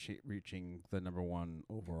being reaching the number 1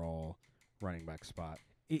 overall running back spot.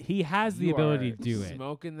 He has the You ability are to do it.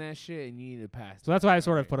 Smoking that shit, and you need to pass. So that's why I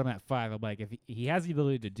sort of Right. put him at 5. I'm like, if he has the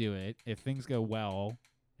ability to do it, if things go well,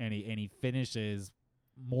 and he finishes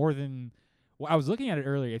more than. Well, I was looking at it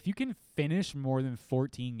earlier. If you can finish more than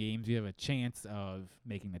 14 games, you have a chance of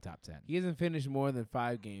making the top 10. He hasn't finished more than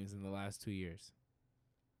 5 games in the last 2 years.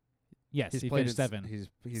 Yes, he played finished in 7.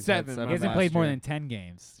 He's Seven, had my He hasn't last played more year. than 10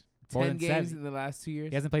 games. More 10 than games 7. in the last 2 years.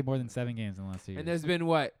 He hasn't played more than 7 games in the last 2 years. And there's been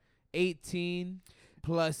what? 18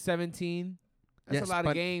 plus 17. That's Yes, a lot of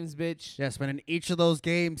but- games, bitch. Yes, but in each of those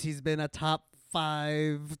games, he's been a top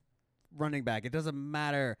 5 running back. It doesn't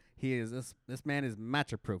matter. He is this man is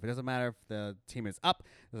matchup proof. It doesn't matter if the team is up.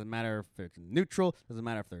 It doesn't matter if it's neutral. It doesn't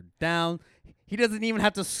matter if they're down. He doesn't even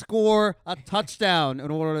have to score a touchdown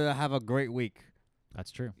in order to have a great week.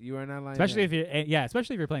 That's true. You are not lying. Especially if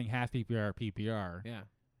you're playing half PPR, PPR. Yeah.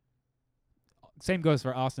 Same goes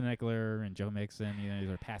for Austin Eckler and Joe Mixon. These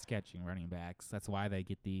are pass catching running backs. That's why they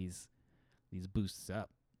get these boosts up.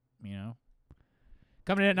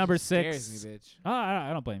 Coming in at number 6. Scares me, bitch. Oh,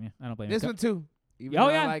 I don't blame you. I don't blame This you. one too. Even Oh,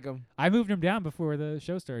 though yeah. I like him. I moved him down before the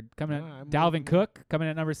show started. Coming No, I at moved Dalvin him Cook, coming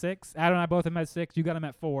at number 6. Adam and I both have him at 6. You got him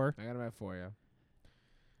at 4. I got him at 4, yeah.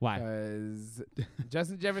 Why? Because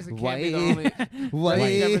Justin Jefferson Why? can't be the only. Why?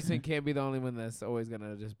 Justin Jefferson can't be the only one that's always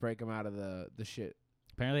gonna just break him out of the shit.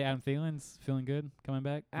 Apparently, Adam Thielen's feeling good, coming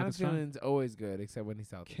back. Adam looking strong. Thielens always good except when he's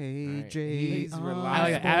healthy. Alright, KJ he's I like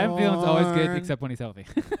reliable. that. Adam Thielen's always good Osborne. except when he's healthy.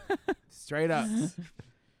 Straight up.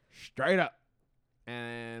 Straight up.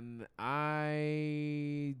 And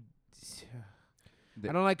I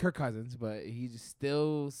don't like Kirk Cousins, but he's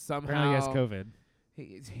still somehow Apparently, he has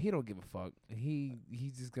COVID. he don't give a fuck.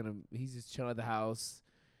 He's just chilling at the house,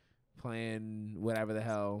 playing whatever the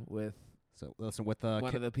hell with So listen, with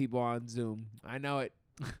One of the people on Zoom. I know it.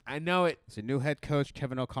 I know it. so new head coach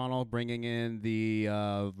Kevin O'Connell bringing in the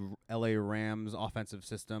L.A. Rams offensive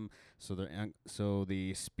system. So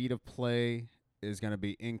the speed of play is going to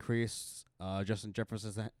be increased. Justin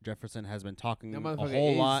Jefferson has been talking That a motherfucker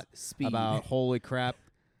whole is lot speed. about holy crap.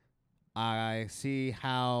 I see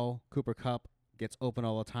how Cooper Kupp gets open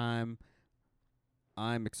all the time.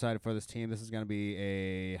 I'm excited for this team. This is going to be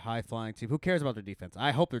a high-flying team. Who cares about their defense?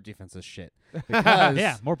 I hope their defense is shit because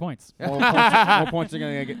Yeah, more points. more points are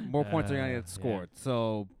going to get scored.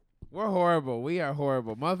 So We're horrible. We are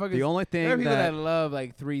horrible. Motherfuckers. the only there are thing people that that love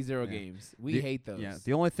like 3-0 Yeah. games. We The- hate those.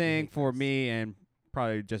 the only We thing hate for those. me, and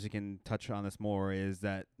probably Jesse can touch on this more, is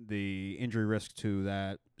that the injury risk to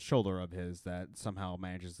that shoulder of his that somehow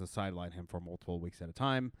manages to sideline him for multiple weeks at a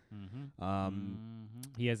time.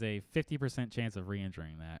 He has a 50% chance of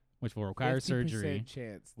re-injuring that, which will require 50% surgery,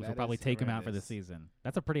 chance. which That will probably is take him out for the horrendous. season.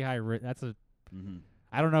 That's a pretty high risk. Mm-hmm.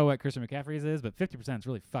 I don't know what Christian McCaffrey's is, but 50% is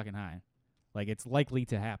really fucking high. Like, it's likely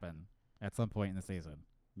to happen at some point in the season.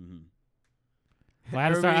 Mm-hmm. Well, I had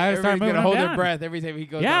to start Everybody's moving gonna him hold down. their breath every time he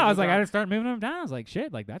goes. Yeah, down I the was like, I had ground. to start moving him down. I was like,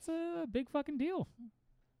 shit, like that's a big fucking deal.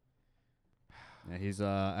 Yeah, he's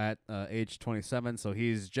at age 27, so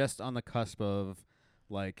he's just on the cusp of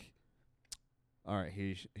like. All right,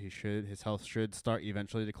 his health should start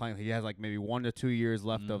eventually declining. He has like maybe 1 to 2 years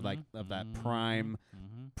left of that prime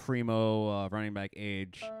primo running back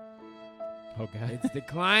age. Okay. It's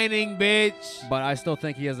declining, bitch. But I still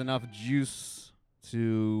think he has enough juice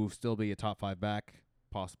to still be a top 5 back,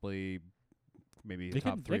 possibly maybe a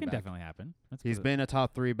top 3 They can back. definitely happen. Let's He's put it- been a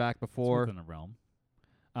top 3 back it's before. within the realm.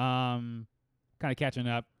 Kind of catching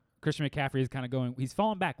up. Christian McCaffrey is kind of going. He's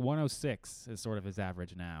fallen back. 106 is sort of his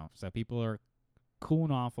average now. So people are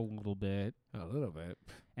cooling off a little bit. A little bit.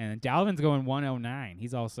 And Dalvin's going 109.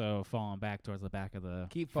 He's also falling back towards the back of the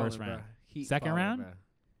Keep first falling, round. bro. Keep Second falling, round? bro.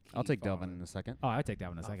 I'll Keep take falling. Delvin in a second. Oh, I take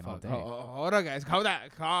Dalvin in a Oh, second all fuck. day. Hold on, guys.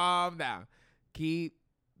 Calm down. Keep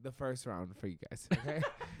the first round for you guys,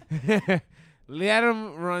 okay? Let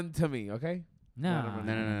him run to me, okay? No,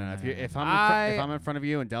 No. If I'm in front of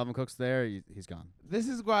you and Dalvin Cook's there, he's gone. This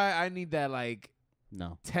is why I need that like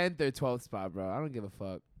No, 10th or 12th spot, bro. I don't give a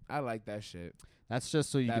fuck. I like that shit. that's just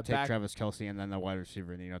so you That can take back- Travis Kelce and then the wide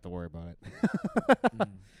receiver, and you don't have to for it. Mm.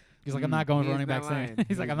 He's like, I'm not going He for is running not backs. lying. He's like,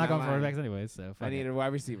 He's I'm not not going for running lying. backs anyways. So fuck I need it. a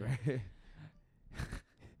wide receiver.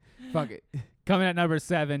 Fuck it. Coming at number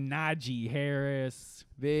 7, Najee Harris,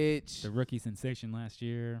 Bitch. the rookie sensation last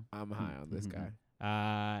year. I'm high on this Mhm.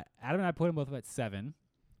 guy. Adam and I put him both at 7.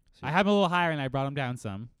 So I have him a little higher, and I brought him down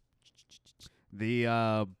some.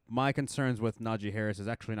 The my concerns with Najee Harris is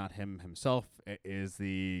actually not him himself. It is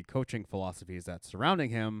the coaching philosophies that surrounding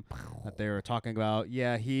him that they were talking about.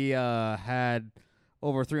 Yeah, he had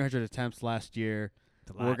over 300 attempts last year.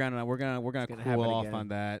 It's a We're lot. gonna gonna cool happen off again. on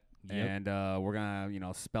that, Yep. and we're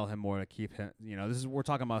gonna spell him more to keep him. We're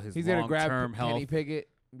talking about his He's gonna grab long-term health. Kenny Pickett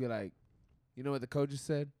and be like, you know what the coaches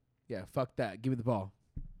said? Yeah, fuck that. Give me the ball.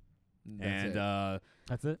 And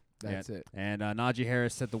That's it. That's it. and Najee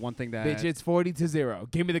Harris said the one thing that Bitch, it's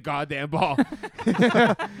 40-0. Give me the goddamn ball.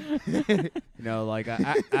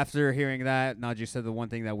 after hearing that, Najee said the one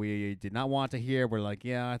thing that we did not want to hear. We're like,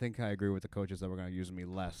 yeah, I think I agree with the coaches that we're gonna use me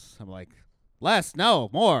less. I'm like, less, no,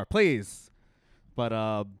 more, please. But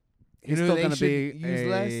he's you know still they gonna should be use a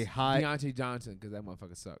less? high. Deontay Johnson, because that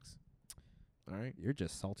motherfucker sucks. All right? You're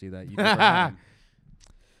just salty that you never had him.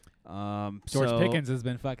 George so- Pickens has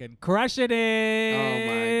been fucking crushing it. Oh,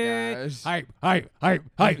 my gosh.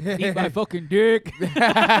 Hype. Eat my fucking dick. This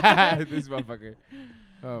motherfucker.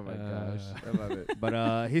 Oh, my gosh. I love it.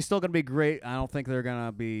 But he's still gonna be great. I don't think they're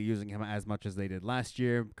gonna be using him as much as they did last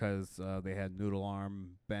year because they had Noodle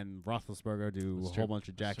Arm Ben Roethlisberger do That's a true. whole bunch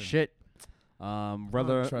of jack That's true. shit. I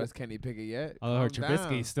Rather, don't trust Kenny Pickett yet. Although Calm Trubisky's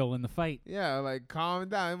down. still in the fight. Yeah, like, calm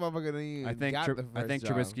down. That motherfucker didn't even I think got the I think first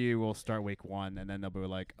job. Trubisky will start week 1, and then they'll be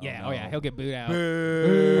like, oh, Yeah. no. Oh yeah. He'll get booed out.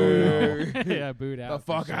 Boo. Yeah, booed The out.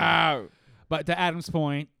 for fuck sure. out. But to Adam's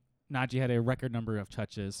point, Najee had a record number of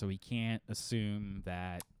touches, so we can't assume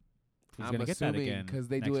that he's I'm going to get that assuming again. because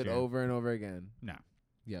they do next it year. over and over again. No.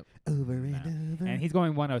 over No. and over. And he's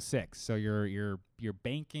going 106, so you're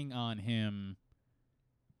banking on him.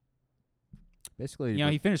 Basically, You know,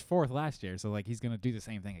 he finished 4th last year, so like he's going to do the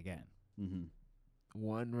same thing again. mhm.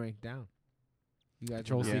 One rank down. You guys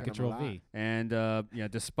Control are C, knocking him a Control lot. V.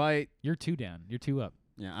 And despite You're 2 down. You're 2 up.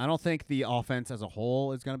 I don't think the offense as a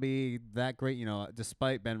whole is going to be that great.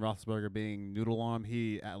 Despite Ben Roethlisberger being noodle arm,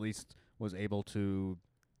 he at least was able to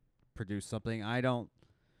produce something.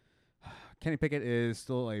 Kenny Pickett is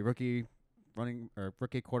still a rookie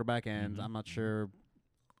quarterback, and Mhm. I'm not sure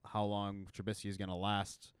how long Trubisky is going to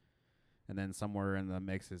last. And then somewhere in the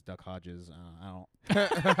mix is Duck Hodges. I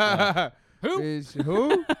don't Who? Bitch,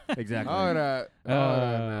 who? exactly. Hold up. Hold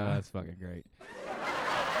up now. That's fucking great.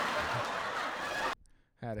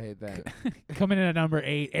 Had to hate that. Coming in at number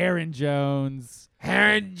 8, Aaron Jones.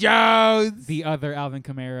 Aaron Jones. The other Alvin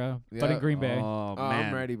Kamara, but in Yep. Green Bay. Oh, Oh, man.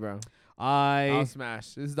 I'm ready, bro. I'll I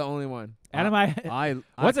smash. This is the only one. Adam, I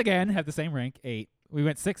once I again have the same rank, 8. We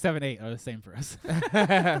went 6, 7, 8 are the same for us.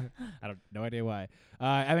 I don't no idea why.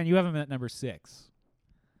 Evan, you have him at number 6.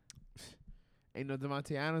 Ain't no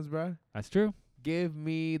Devontae Adams, bro. That's true. Give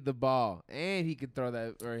me the ball, and he could throw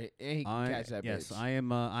that, or and he can catch that. yes, bitch. I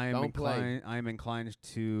am. I am Don't play. inclined. I am inclined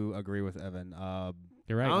to agree with Evan.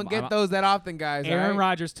 You're right. I don't get those that often, guys. Aaron alright?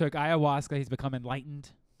 Rodgers took ayahuasca. He's become enlightened.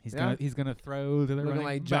 Yeah. He's gonna throw to the Looking running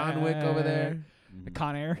like John Wick over back. there.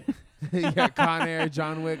 Con Air. Yeah, Con Air,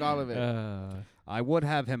 John Wick, all of it. I would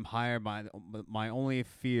have him higher. My only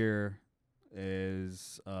fear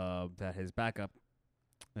is that his backup,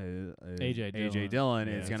 A.J. Dillon,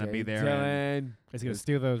 Yeah. is gonna Jay be there. And Dillon. He's gonna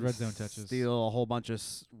steal those red zone touches. steal a whole bunch of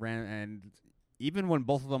and even when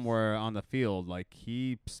both of them were on the field, like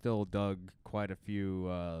he still dug quite a few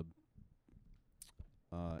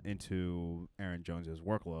into Aaron Jones's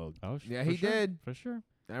workload. Oh, Yeah, for he sure. did. For sure.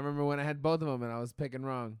 I remember when I had both of them and I was picking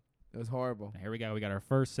wrong. It was horrible. Here we go. We got our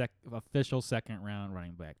first official second round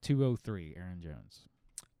running back. 203, Aaron Jones.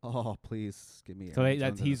 Oh, please give me. So Aaron that's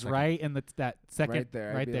Jones in a he's second. right in that second Right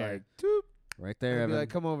there. I'd right be there. Like, Toop. right there, I'd be Evan. like,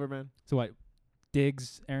 come over, man. So what?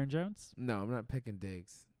 Diggs, Aaron Jones, No, I'm not picking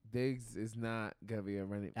Diggs. Diggs is not gonna be a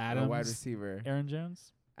wide Adams, receiver. Aaron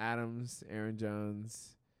Jones. Adams, Aaron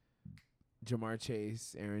Jones, Jamar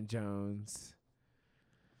Chase, Aaron Jones.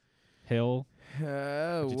 Hill.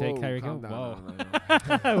 Did you take Tyreek Hill? Calm down. Whoa.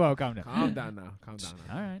 No, no. Whoa, calm down. Calm down now. Calm down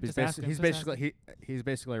now. All right. He's, Just asking, he's just basically asking. he's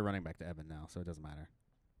basically a running back to Evan now, so it doesn't matter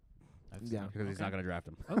Yeah. because he's not gonna draft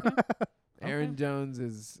him. Okay. Aaron Jones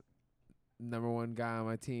is number one guy on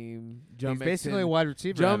my team. Joe He's Mixon. basically a wide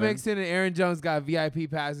receiver. Joe Evan. Mixon and Aaron Jones got VIP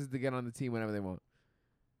passes to get on the team whenever they want.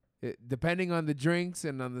 Depending on the drinks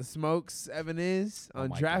and on the smokes Evan is Oh on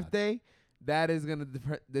my draft God. day, that is going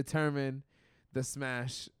to determine the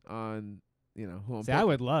smash on, who I'm See, I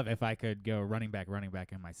would love if I could go running back,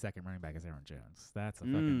 and my second running back is Aaron Jones. That's a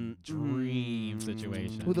fucking dream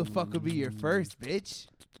situation. Who the fuck would be your first, bitch?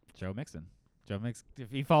 Joe Mixon. Joe Mixon.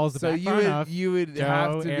 If he follows the So back far enough, you would Joe,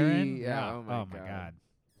 have to Aaron. be. Yeah. Oh my god.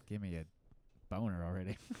 Give me a boner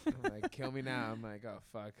already. I'm like, kill me now. I'm like, oh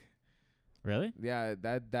fuck. Really? Yeah,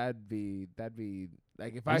 that'd be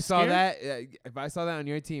like if Are I you saw scared? that if I saw that on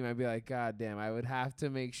your team, I'd be like, God damn, I would have to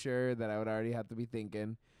make sure that I would already have to be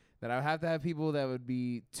thinking that I would have to have people that would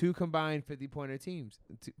be 2 combined 50-pointer teams,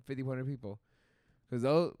 50-pointer people,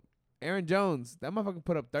 because Aaron Jones, that motherfucker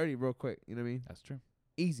put up 30 real quick. You know what I mean? That's true.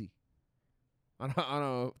 Easy. On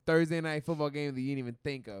a Thursday night football game that you didn't even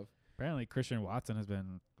think of. Apparently, Christian Watson has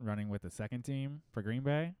been running with the second team for Green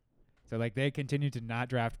Bay. So, they continue to not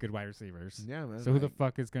draft good wide receivers. Yeah, man. So, who the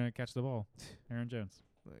fuck is going to catch the ball? Aaron Jones.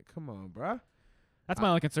 Like, come on, bruh. That's my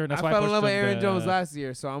only concern. That's I why fell I in pushed love with him Aaron to- Jones last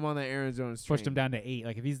year, so I'm on that Aaron Jones train. pushed him down to 8.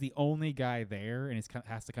 Like, if he's the only guy there and he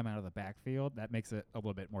has to come out of the backfield, that makes it a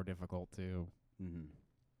little bit more difficult to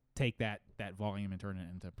take that volume and turn it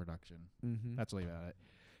into production. Mm-hmm. That's really about it.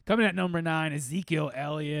 Coming at number 9, Ezekiel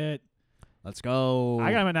Elliott. Let's go.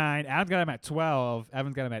 I got him at 9. Adam's got him at 12.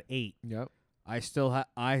 Evan's got him at 8. Yep. I still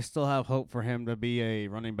have hope for him to be a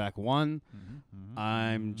running back 1. Mm-hmm.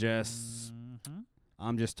 I'm just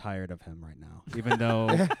tired of him right now. Even though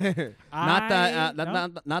not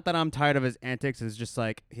that I'm tired of his antics. It's just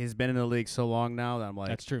like he's been in the league so long now that I'm like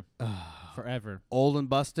That's true. Forever. old and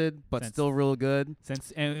busted, but Since- still real good.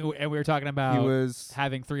 And we were talking He about was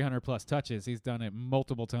having 300 plus touches. He's done it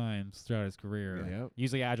multiple times throughout his career. Yep.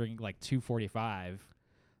 Usually averaging like 245.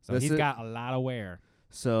 So This he's is- got a lot of wear.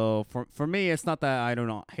 so for me. It's not that I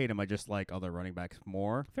don't hate him. I just like other running backs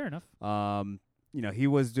more. Fair enough. He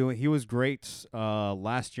was great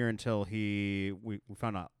last year until we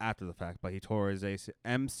found out after the fact, but he tore his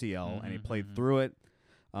MCL and he played through it.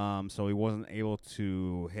 So he wasn't able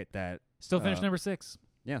to hit that. Still finished number 6.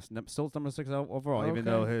 Yes, still number 6 overall, even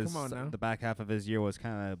Okay, though come on now. the back half of his year was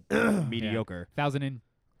kind of mediocre.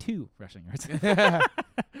 1,002 rushing yards.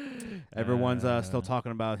 Everyone's still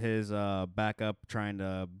talking about his backup trying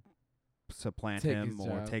to supplant Take him his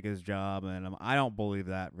or job. take his job, and I don't believe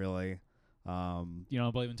that really. You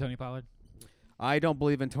don't believe in Tony Pollard? I don't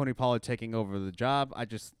believe in Tony Pollard taking over the job. I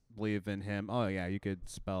just believe in him. Oh yeah, you could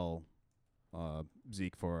spell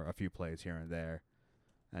Zeke for a few plays here and there,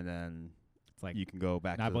 and then It's like you can go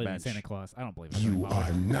back not to the believing in bench. Santa Claus. I don't believe in Tony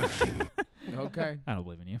Pollard. Okay. I don't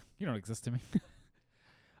believe in you. You don't exist to me.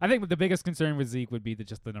 I think the biggest concern with Zeke would be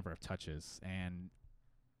just the number of touches and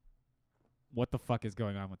what the fuck is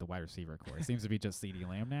going on with the wide receiver core. It seems to be just CeeDee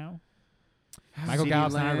Lamb now. Michael CeeDee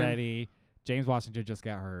Gallup's not Lamb. ready. James Washington just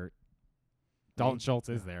got hurt. Dalton Schultz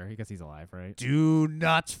is there. I guess he's alive, right? Do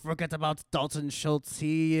not forget about Dalton Schultz.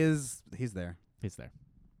 He's there. He's there.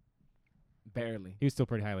 Barely. He was still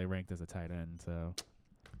pretty highly ranked as a tight end, so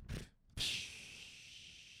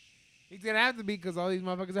He's gonna have to be because all these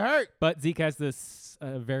motherfuckers are hurt. but Zeke has this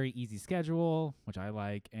very easy schedule, which I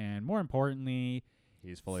like, and more importantly,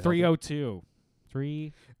 He's fully 302.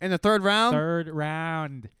 in the third round. Third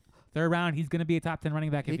round. He's going to be a top 10 running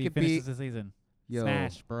back if He he could finishes be- the season. Yo,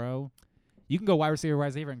 Smash, bro. You can go wide receiver,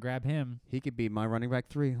 and grab him. he could be my running back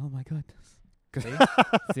 3. Oh my goodness.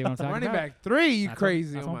 See what I'm talking Running about? back 3, you That's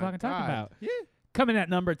crazy. What, that's oh what I'm my fucking talking God. about. Yeah. Coming at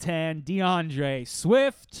number 10, DeAndre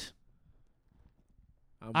Swift.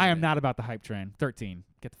 I am not about the hype train. 13.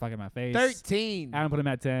 Get the fuck out of my face. 13. Adam put him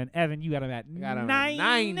at 10. Evan, you got him at I got him 9. at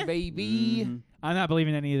 9, baby. Mhm. I'm not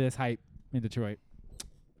believing any of this hype in Detroit.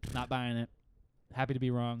 Not buying it. Happy to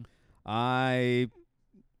be wrong. I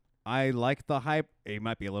like the hype. It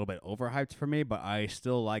might be a little bit overhyped for me, but I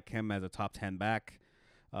still like him as a top 10 back.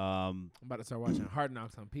 I'm about to start watching Hard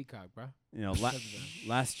Knocks on Peacock, bro. You know, Because of that.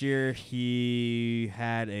 last year he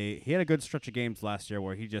had a good stretch of games last year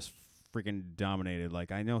where he just freaking dominated.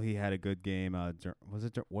 Like I know he had a good game.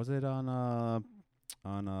 Was it on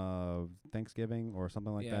Thanksgiving or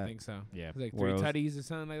something like yeah, that? I think so. Yeah. It was like Where 3 it was- tutties or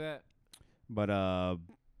something like that. But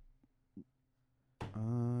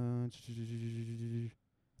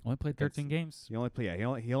Only played 13 games. he only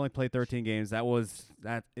played 13 games.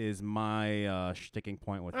 That is my sticking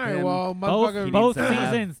point with All right, him. well, Both motherfucker. both needs to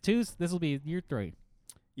have- seasons. This will be year 3.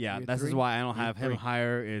 Yeah, Year this is 3? why I don't Year have him 3.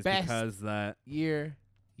 higher is Best. because that Year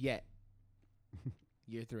yet.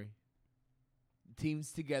 Year 3.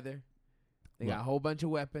 Teams together. They got a whole bunch of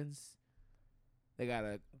weapons. They got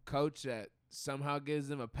a coach that somehow gives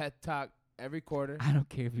them a pet talk every quarter. I don't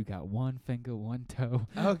care if you got one finger, one toe.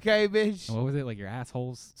 Okay, bitch. What was it, like your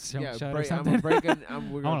assholes shut or I'm something? we're I gonna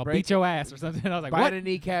want to break beat your ass or something. I was like, bite what? a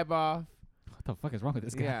kneecap off. What the fuck is wrong with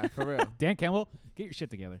this guy? Yeah, for real. Dan Campbell, get your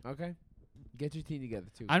shit together. Okay. Get your team together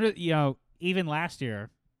too. I'm just, even last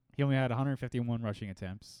year, he only had 151 rushing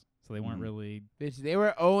attempts, so they weren't Mhm. really Bitch, they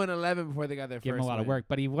were 0-11 before they got their giving first him a lot of win. work.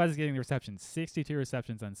 But he was getting the receptions, 62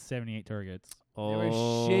 receptions on 78 targets.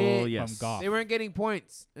 oh shit yes. from Goff. They weren't getting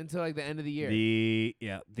points until like the end of the year. The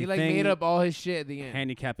he like thing made up all his shit at the end.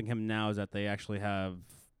 handicapping him now is that they actually have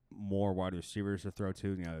more wide receivers to throw to.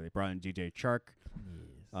 You know, they brought in DJ Chark.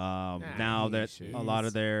 Now he that should. a lot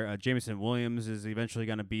of their Jameson Williams is eventually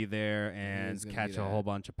going to be there and is gonna catch be a that. whole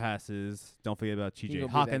bunch of passes. Don't forget about He TJ gonna be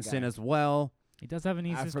that Hawkinson guy. as well. He does have an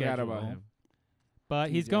easy I schedule. forgot about him.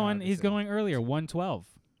 But he's TJ going Hawkinson. going earlier, 112.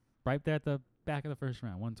 Right there at the back of the first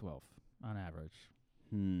round, 112 on average.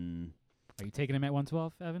 Are you taking him at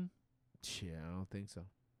 112, Evan? Shit, I don't think so.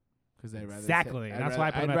 Because I'd rather Exactly, ta- and I'd that's why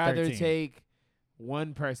I put I'd him at rather 13. take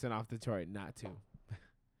one person off Detroit, not two.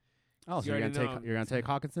 Oh, so You you're already gonna know take you're gonna take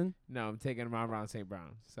Hawkinson? No, I'm taking Amon St.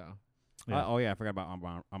 Brown. So Oh yeah, I forgot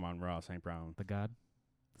about Amon Ra St. Brown, The god?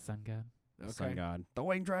 The sun god? the Sun okay, God, the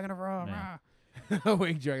Winged Dragon of Ra. Yeah. Ra.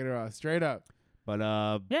 Wing Dragon Raw, straight up. But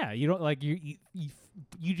Yeah, you don't like you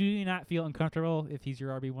do not feel uncomfortable if he's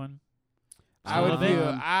your RB1? I would Love it. feel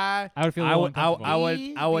I would feel a I little would- I uncomfortable.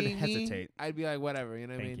 I would being me, hesitate. I'd be like, whatever, you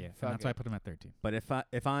know what I Thank mean? you. Fuck And that's why I it. put him at 13. but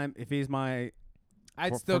if he's my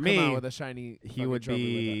I'd for- still for come out me, with a shiny. he fucking would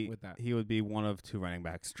trophy be with that. he would be one of 2 running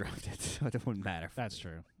backs drafted, so it wouldn't matter. That's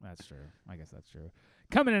true. That's true. I guess that's true.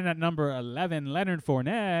 Coming in at number 11, Leonard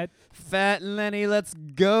Fournette. Fat Lenny, let's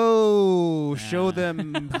go. Show Ah.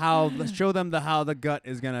 them how the gut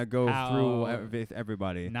is gonna go through How-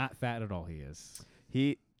 everybody. Not fat at all, he is.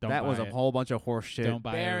 That Don't was buy a it. whole bunch of horse shit. Don't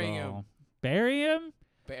buy Bury it at him. all. Bury him?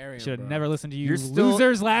 Bury him, Should have bro. never listened to you You're still-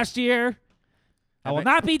 losers last year. I will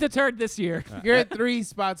Evan- not be deterred this year. You're 3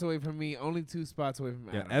 spots away from me. Only 2 spots away from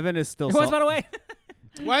Yeah, Adam. Evan is still What's by the way?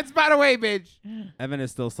 1 spot away, bitch. Evan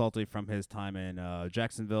is still salty from his time in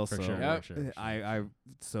Jacksonville. For so sure. Yep. For sure. I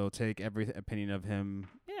so take every opinion of him.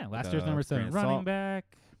 Yeah, last With year's a number grain 7 of running salt. back.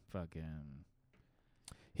 Fucking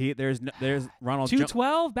There's Ronald.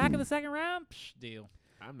 212 back in the second round. Psh, deal.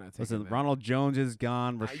 I'm not taking Listen, that. Ronald Jones is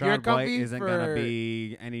gone. You're Rashad White comfy isn't gonna for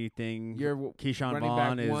be anything. You're Keyshawn running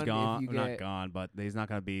Vaughn back is one if gone. you Well, not get- gone, but he's not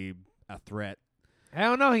gonna be a threat.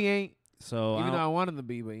 Hell no, he ain't. So Even I though don't- I want him to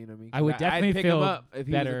be, but you know what I mean. I would 'Cause definitely I'd pick feel him up if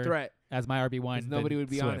he was better a threat. As my RB1. 'Cause nobody than would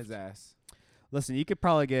be on Swift. his ass. listen, you could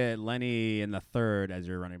probably get Lenny in the third as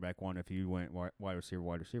your running back 1 if you went wide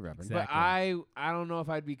receiver. Evan. Exactly. But I don't know if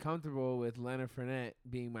I'd be comfortable with Leonard Fournette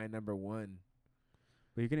being my number 1.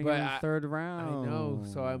 But you're getting But in the third I round. know,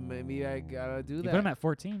 so maybe I gotta do You that. put him at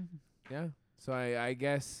 14. Yeah. So I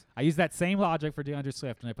guess. I use that same logic for DeAndre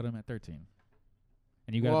Swift, and I put him at 13.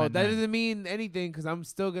 And you got Well, him at that 9. doesn't mean anything because I'm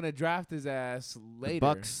still gonna draft his ass later. The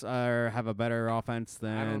Bucks have a better offense I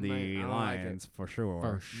than don't the like it. Lions for sure.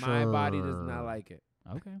 For sure. My body does not like it.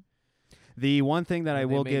 Okay. The one thing that I And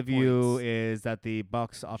they will make give you points. is that the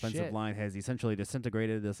Bucks offensive Shit. line has essentially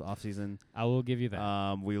disintegrated this offseason. I will give you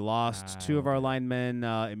that. We lost 2 of our Okay. linemen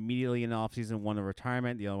immediately in the offseason. One to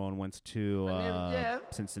retirement. The other one went to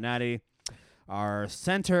Cincinnati. Our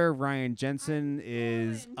center, Ryan Jensen,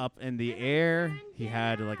 is up in the air. He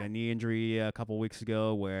had like a knee injury a couple weeks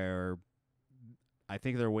ago where I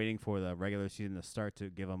think they're waiting for the regular season to start to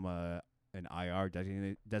give him an IR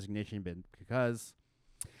designation because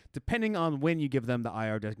depending on when you give them the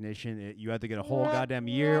IR designation, you either get a whole goddamn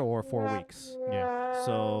year or 4 weeks. Yeah.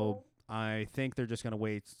 So I think they're just going to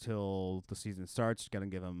wait till the season starts, going to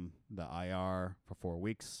give him the IR for 4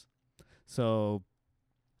 weeks. So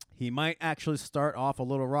he might actually start off a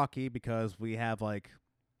little rocky because we have like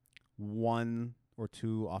 1 or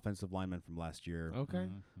 2 offensive linemen from last year Okay.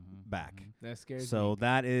 Mhm. back. That scares So me.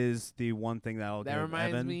 that is the one thing that'll That give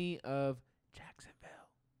reminds Evan. me of Jacksonville.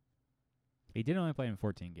 He did only play in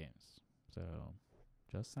 14 games. So,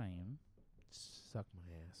 just saying. Suck my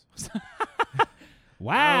ass.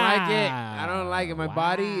 Wow. I don't like it. I don't like it. My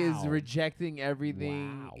body is Wow. rejecting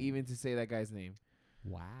everything, Wow. even to say that guy's name.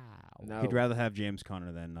 Wow. No. He'd rather have James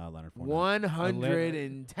Conner than Leonard Fournette.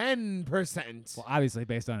 110%. Well, obviously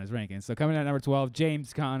based on his rankings. So coming in at number 12,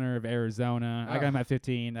 James Conner of Arizona. I got him at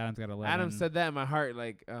 15. Adam's got 11. Adam said that in my heart,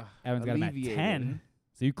 like, Evan's got him at alleviated. 10.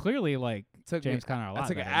 So you clearly like Took James me, Conner a lot I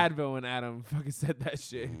took better. an Advil when Adam fucking said that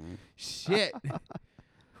shit. Shit.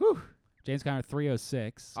 Whew. James Conner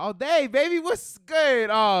 306. All day, baby. What's good?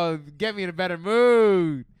 Oh, get me in a better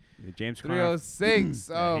mood. James Conner. 306.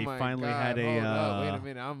 Yeah, Oh he my finally God. had a, Hold up. Wait a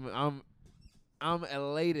minute. I'm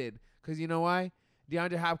elated because you know why?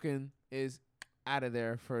 DeAndre Hopkins is out of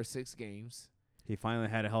there for 6 games. He finally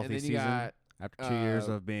had a And healthy then you season got after 2 years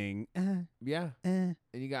uh, of being. yeah, and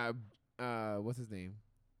you got what's his name?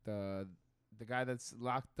 The guy that's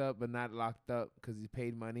locked up but not locked up because he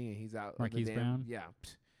paid money and he's out. of the Marquise damn- Brown? Yeah,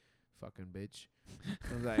 fucking bitch.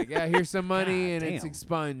 I was like, yeah, here's some money God and it's damn.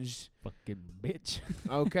 expunged. Fucking bitch.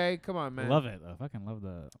 Okay, come on, man. Love it. I fucking love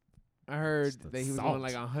the I heard It's the that he was salt. going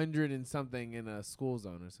like 100 and something in a school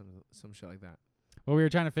zone or some shit like that. Well, we were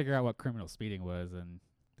trying to figure out what criminal speeding was, and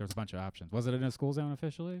there was a bunch of options. Was it in a school zone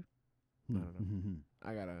officially? I don't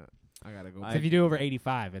I gotta go. I- So if you do over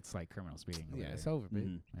 85, it's like criminal speeding. over yeah, there. it's over, bitch.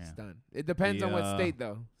 Mhm. Yeah. It's done. It depends The, on what state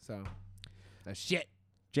though. So that's shit.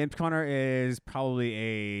 James Conner is probably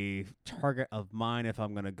a target of mine if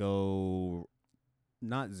I'm gonna go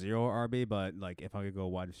not 0 RB, but like if I could go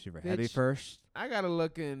wide receiver heavy Bitch, first. I gotta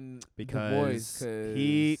look in Because the boys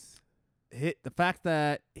he- 'cause The fact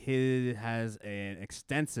that he has an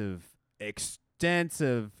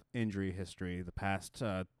extensive injury history the past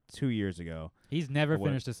 2 years ago. He's never What-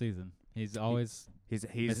 finished a season. He's always He's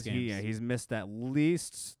Missed games. he's missed at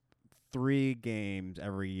least 3 games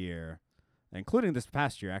every year, including this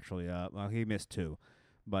past year actually. Well, he missed 2,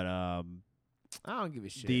 but I don't give a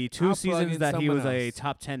shit. the I'll 2 plug seasons in that he someone was a else.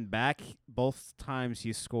 top 10 back, both times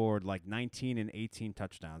he scored like 19 and 18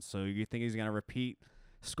 touchdowns. So you think he's gonna repeat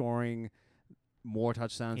scoring more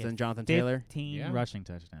touchdowns Yeah, than Jonathan Taylor? 15 Yeah. rushing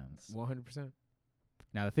touchdowns. 100%.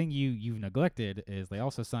 Now the thing you've neglected is they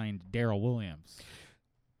also signed Daryl Williams.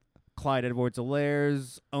 Clyde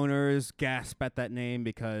Edwards-Helaire's owners gasp at that name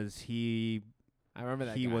because he I remember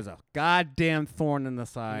that. he guy. was a goddamn thorn in the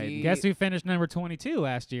side. He- Guess who finished number 22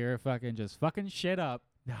 last year? Fucking shit up.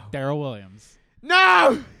 no. Daryl Williams.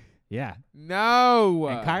 No. Yeah. No.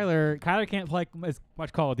 And Kyler can't play as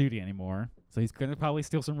much Call of Duty anymore, so he's gonna probably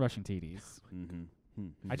steal some rushing TDs.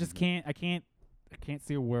 I just can't. I can't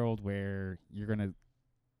see a world where he's gonna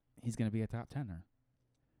be a top 10er.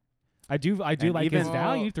 I do And like even- his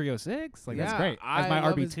value, 306. Like that's Yeah, great. As I my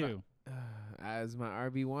love his RB2. as my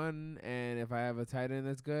RB1, and if I have a tight end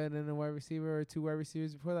that's good and a wide receiver or 2 wide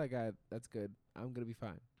receivers before that guy, that's good. I'm gonna be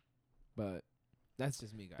fine. But that's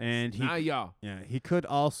just me, guys. And he- not y'all. Yeah, he could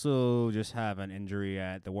also just have an injury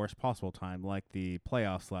at the worst possible time, like the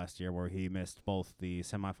playoffs last year, where he missed both the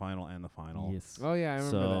semifinal and the final. Yes. Oh yeah, I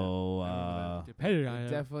remember So, that. I remember Depended that. on It it.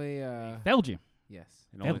 definitely. Failed you. Yes.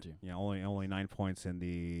 and Failed only 9 points in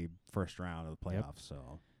the first round of the Yep. playoffs.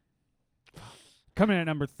 So Coming in at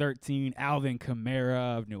number 13, Alvin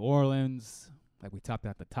Kamara of New Orleans. Like we topped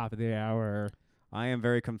at the top of the hour. I am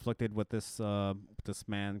very conflicted with this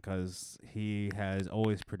man because he has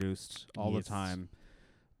always produced all Yes. the time,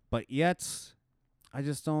 but yet I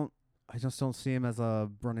just don't. I just don't see him as a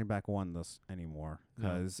running back one this anymore No.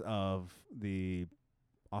 because of the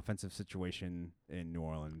offensive situation in New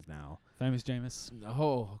Orleans now. Famous Jameis. The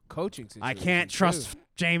whole coaching situation. I can't too. trust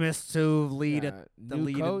Jameis to lead Yeah, the new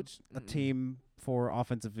lead coach. a team for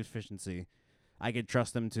offensive efficiency. I could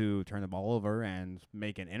trust them to turn the ball over and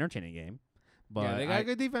make an entertaining game. But yeah, they got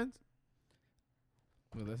good defense.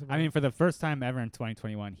 Well, that's I about mean, it. for the first time ever in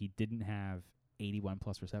 2021, he didn't have 81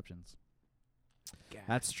 plus receptions.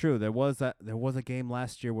 that's true. There was a game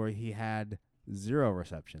last year where he had 0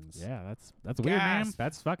 receptions. Yeah, that's weird, man. Gasp.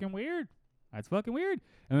 That's fucking weird. That's fucking weird.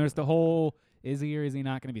 And there's the whole is he or is he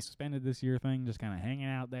not going to be suspended this year thing, just kind of hanging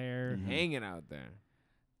out there. Mhm. hanging out there.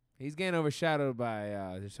 He's getting overshadowed by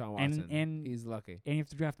Deshaun Watson. and- he's lucky. And you have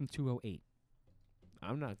to draft him 208.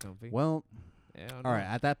 I'm not comfy. Well, Yeah, I don't all right. know.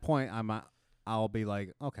 At that point, I'll be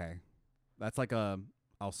like, okay, that's like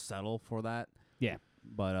I'll settle for that. Yeah.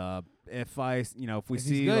 But if if we If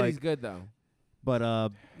see he's good, like, he's good though. but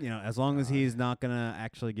as long as he's not gonna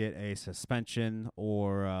actually get a suspension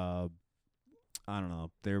or I don't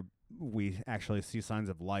know, we actually see signs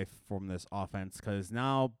of life from this offense because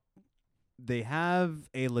now they have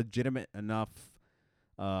a legitimate enough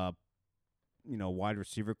wide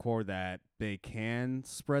receiver core that they can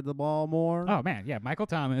spread the ball more. Oh man, yeah, Michael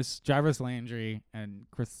Thomas, Jarvis Landry, and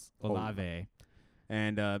Chris Oh. Olave.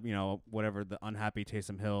 And whatever the unhappy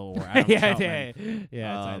Taysom Hill or Adam yeah, Trautman.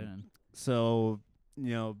 yeah. tight Um, end. So,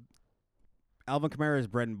 Alvin Kamara's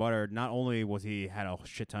bread and butter, not only was he had a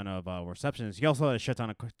shit ton of receptions, he also had a shit ton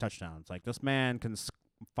of touchdowns. Like, this man can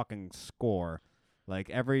fucking score. Like,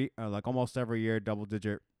 almost every year,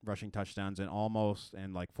 double-digit rushing touchdowns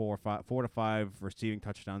and like 4 to 5 receiving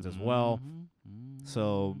touchdowns as well.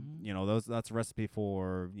 So, that's a recipe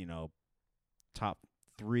for, top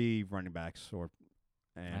 3 running backs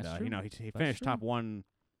and That's true. he That's finished true. top 1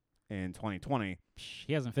 in 2020.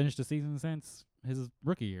 He hasn't finished the season since his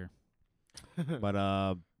rookie year. But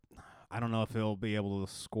I don't know if he'll be able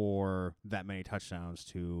to score that many touchdowns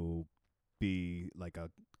to be like a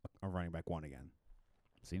running back 1 again.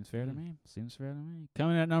 Seems fair to me. Seems fair to me.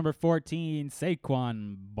 Coming at number 14,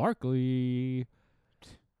 Saquon Barkley.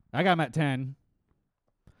 I got him at 10.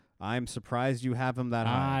 I'm surprised you have him that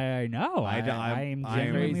high. I know. I d- I'm I'm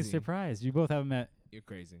genuinely crazy. surprised. You both have him at You're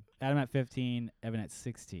crazy. Adam at 15, Evan at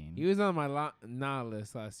 16. He was on my nah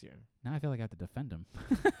list last year. Now I feel like I have to defend him.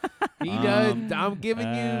 He does. Um, I'm giving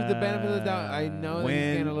you the benefit of the doubt. I know that he's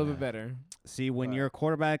getting a little bit better. See, when But- your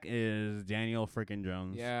quarterback is Daniel freaking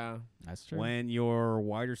Jones, Yeah. That's true. when your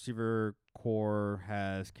wide receiver core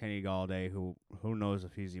has Kenny Galladay, who knows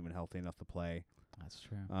if he's even healthy enough to play, That's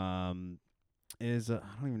true. I don't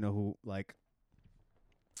even know who, like,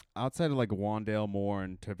 outside of like Wandale Moore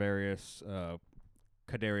and Kadarius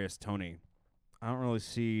Toney, I don't really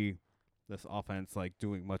see this offense like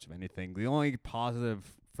doing much of anything. The only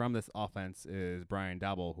positive from this offense is Brian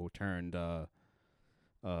Dabble, who turned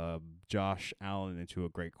Josh Allen into a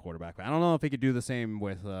great quarterback. I don't know if he could do the same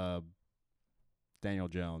with Daniel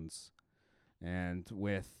Jones, and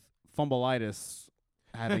with fumbleitis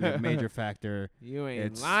having a major factor. You ain't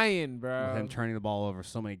It's- lying, bro. With him turning the ball over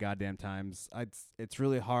so many goddamn times, it's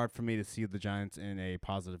really hard for me to see the Giants in a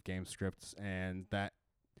positive game script, and that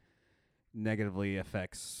negatively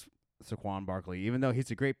affects Saquon Barkley. Even though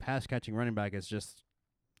he's a great pass catching running back, it's just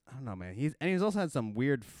I don't know, man. He's also had some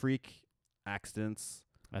weird freak accidents.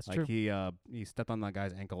 That's Like true. he stepped on that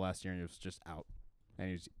guy's ankle last year and he was just out, and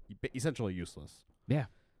he was essentially useless. Yeah.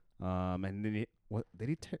 And then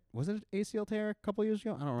was it an ACL tear a couple years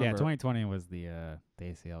ago? I don't Yeah, remember. 2020 was the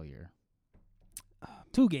ACL year.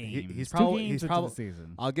 2 games. he's 2 probably- games he's into probably- the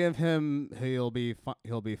season. I'll give him he'll be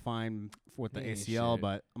fine with the He ain't ACL, shit.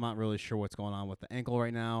 but I'm not really sure what's going on with the ankle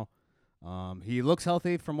right now. He looks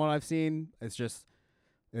healthy from what I've seen.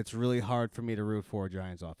 It's really hard for me to root for a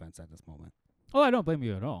Giants offense at this moment. Oh, I don't blame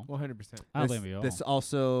you at all. 100%. I don't blame you at all. This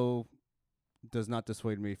also does not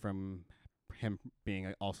dissuade me from him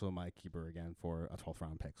being also my keeper again for a 12th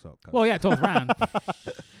round pick. So Well, yeah, 12th round.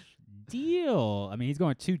 Deal. I mean, he's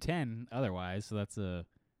going 210 otherwise, so that's a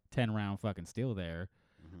 10-round fucking steal there.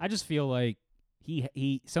 Mhm. I just feel like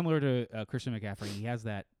he similar to Christian McCaffrey, he has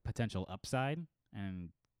that potential upside and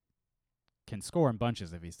can score in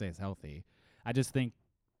bunches if he stays healthy. I just think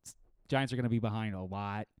Giants are going to be behind a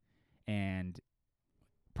lot, and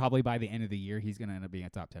probably by the end of the year, he's going to end up being a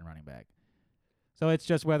top 10 running back. So it's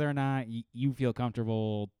just whether or not you feel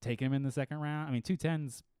comfortable taking him in the second round. I mean,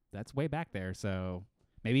 210's, that's way back there. So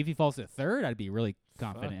maybe if he falls to third, I'd be really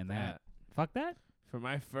confident Fuck in that. Fuck that. For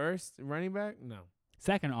my first running back, no.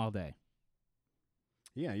 Second all day.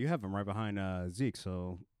 Yeah, you have him right behind Zeke.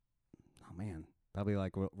 So, oh man, That'd be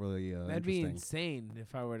like really That'd be interesting. insane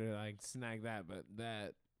if I were to like snag that. But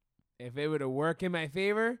that if it were to work in my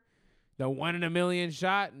favor, the 1 in a million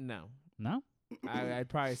shot, no. No? I'd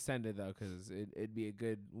probably send it though, because it'd be a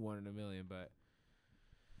good 1 in a million.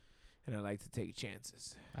 And I like to take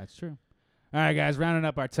chances. That's true. All right, guys, rounding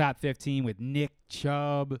up our top 15 with Nick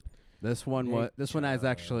Chubb. This one Nick this one is Chubb.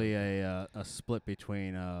 actually a split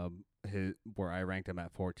between his where I ranked him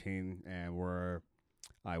at 14 and where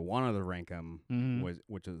I wanted to rank him, Mhm.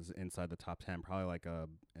 which is inside the top 10, probably like a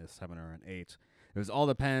 7 or an 8. It was all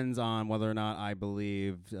depends on whether or not I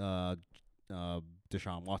believed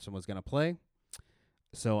Deshaun Watson was going to play.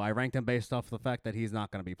 So I ranked him based off the fact that he's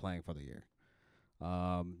not going to be playing for the year.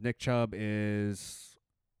 Nick Chubb is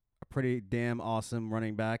a pretty damn awesome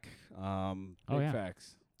running back. Oh, Big yeah.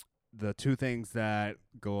 facts. The two things that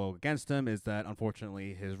go against him is that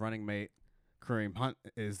unfortunately his running mate Kareem Hunt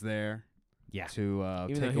is there Yeah. to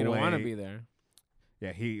Even though take he don't want to away. be there.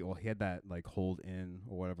 Yeah, he had that like hold in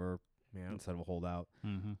or whatever Yeah. instead of a hold out.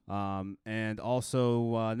 Mm-hmm. And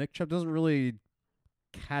also Nick Chubb doesn't really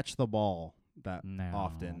catch the ball that No.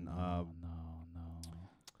 often. No.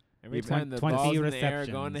 Every Even- time the 20 ball's in the air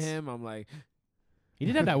going to receptions. him, I'm like, He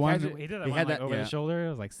did have that one. Catch it. He did that He one had like, that- over yeah. the shoulder. It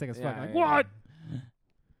was like sick as fuck. Yeah, Like, yeah, what?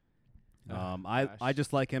 I gosh.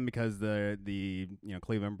 just like him because the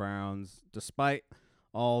Cleveland Browns, despite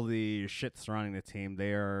all the shit surrounding the team,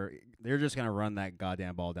 they're just gonna run that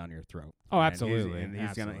goddamn ball down your throat. Oh, And absolutely. he's gonna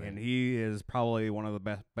Absolutely. and he is probably one of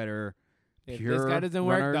the better if pure this guy doesn't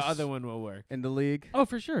work, runners the other one will work. in the league. Oh,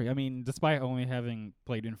 for sure. I mean, despite only having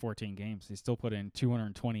played in 14 games, he still put in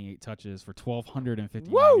 228 touches for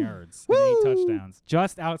 1,259 Woo! yards and 8 touchdowns,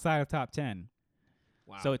 just outside of top 10.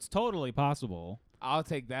 Wow. So it's totally possible. I'll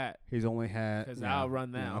take that. He's only had 'Cause I'll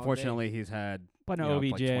run that all day. unfortunately, he's had But you no know,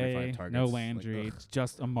 OBJ, like 25 targets. no Like, Landry, ugh. it's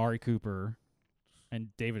just Amari Cooper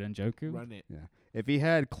and David Njoku. Run it. If he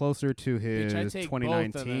had closer to Bitch, I his take both of them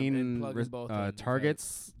and 2019 plug them both in.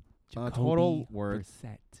 targets Jacoby total were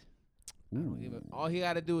Brissett. I don't give a- all he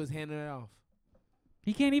got to do is hand it off.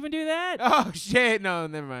 He can't even do that. Oh, shit. No,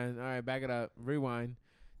 never mind. All right, back it up. Rewind.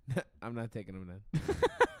 I'm not taking him then.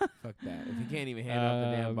 Fuck that. If he can't even hand off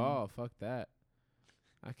the damn Um, ball, fuck that.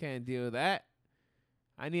 I can't deal with that.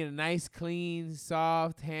 I need a nice, clean,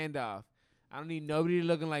 soft handoff. I don't need nobody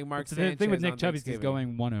looking like Mark The Sanchez. thing with on Nick Chubb is he's Thanksgiving.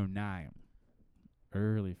 going 109.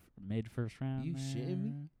 Early, mid first round. You shitting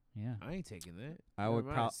me? there. Yeah. I ain't taking that. I Never would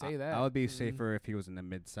mind, probably say that. I would be Mm. safer if he was in the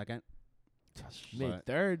mid second. Mid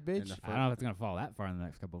third, in bitch. the I don't know if it's gonna fall that far in the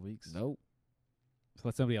next couple of weeks. Nope. So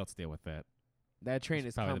let somebody else deal with that. That train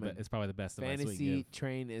is probably coming. it's probably the best advice we Fantasy can give.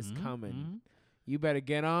 train is Mhm, coming. mhm. You better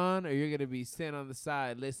get on, or you're gonna be sitting on the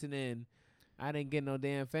side listening. I didn't get no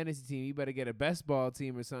damn fantasy team. You better get a best ball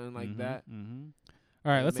team or something like Mhm, that. mhm.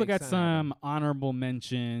 All right, That let's look makes at something happen. some honorable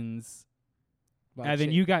mentions. About Evan,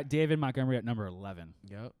 shit. you got David Montgomery at number 11.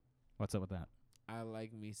 Yep. What's up with that? I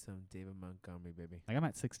like me some David Montgomery, baby. Like I'm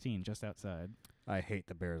at 16, just outside. I hate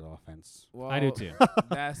the Bears offense. Well, I do too.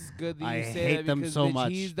 That's good that you I say hate that them because so bitch,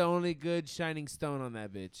 much. he's the only good shining stone on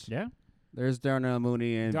that bitch. Yeah. There's Darnell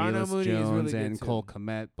Mooney and Darnell Velus Mooney is really Jones good and too. Cole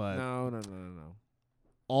Kmet, but No.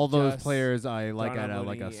 all those Just players I like Darnell at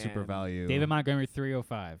like a Mooney super and value. David Montgomery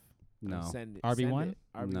 305. no, RB1?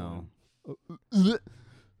 no.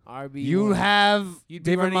 RB. You have You'd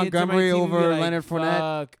be David running into my Montgomery team and be over like, Leonard Fournette.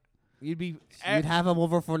 Fuck. You'd be. You'd have him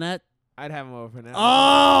over Fournette. I'd have him over for now.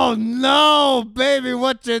 Oh no, baby,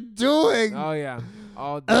 what you doing? Oh yeah.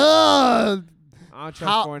 All day. Ugh. I don't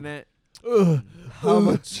how- trust Fournette. How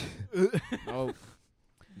much? Oh.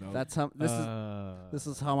 No. That's how. This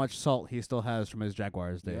is how much salt he still has from his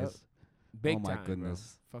Jaguars days. Yep. Big oh my time,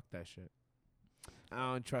 goodness. Bro. Fuck that shit.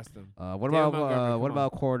 I don't trust him. What David about Montgomery, what come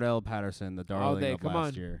about Cordell Patterson, the darling day, of come last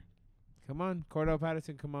on. year? Come on, Cordell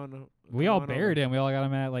Patterson. Come on. We come all on buried over. him. We all got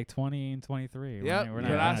him at like 20 and 23. Yep. We're But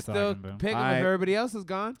not, I still pick him if everybody else is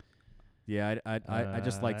gone. Yeah, I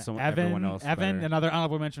just like some Evan, everyone else. Evan, better. another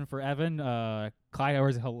honorable mention for Evan. Clyde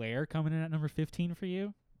Edwards-Helaire coming in at number 15 for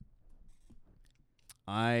you.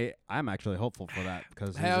 I'm actually hopeful for that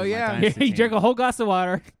because Hell he's in my yeah. dynasty He team. drank a whole glass of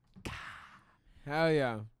water. Hell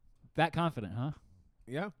yeah. That confident, huh?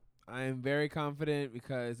 Yeah. I am very confident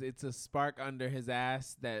because it's a spark under his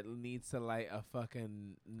ass that needs to light a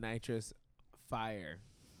fucking nitrous fire.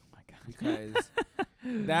 Oh my God. Because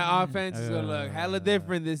that offense is going to look hella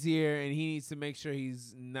different this year, and he needs to make sure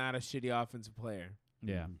he's not a shitty offensive player.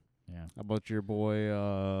 Yeah. Mhm. Yeah. How about your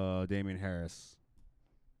boy Damian Harris?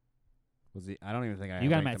 Was he? I don't even think I. You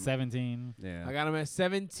got him ranked at 17. Yeah. I got him at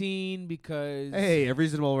 17 because Hey, a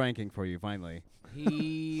reasonable ranking for you finally.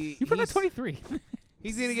 he You put him at he's- 23.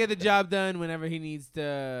 He's gonna get the job done whenever he needs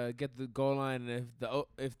to get the goal line. And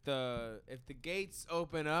if the gates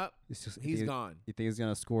open up, he's gone. You think he's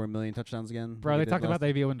gonna score 1 million touchdowns again? Bro, they talked about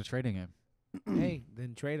they'd be open to trading him. Hey,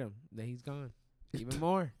 then trade him. Then he's gone. Even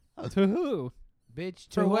more, To who? bitch.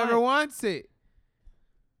 For To whoever what? wants it.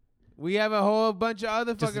 We have a whole bunch of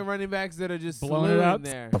other Just fucking running backs that are just blowing it slewing up.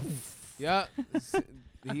 there. Yup.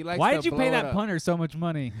 He likes Why to did you blow pay it that up. punter so much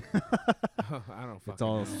money? I don't fucking It's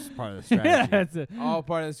all know. part of the yeah, strategy. it's All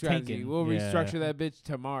part of the strategy. Tanking. We'll Yeah. restructure that bitch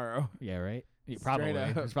tomorrow. yeah, right. Yeah, Straight probably.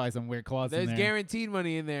 up. There's probably some weird clause in There's there. guaranteed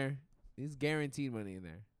money in there. There's guaranteed money in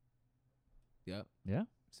there. Yep. Yeah.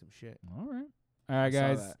 Some shit. All right. All right, I saw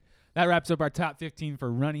guys. that. That wraps up our top 15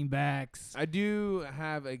 for running backs. I do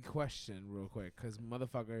have a question real quick because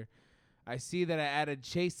motherfucker, I see that I added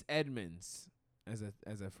Chase Edmonds as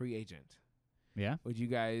a free agent. Yeah. Would you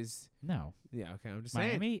guys? No. Yeah. Okay. I'm just saying.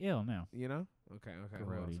 Miami? Ill. No. You know. Okay. Okay.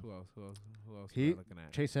 Who else? Grody. Who else? Who else? Who else? He- am I looking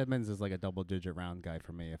at? Chase Edmonds is like a double-digit round guy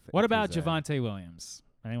for me. What if about he's, Javonte Williams?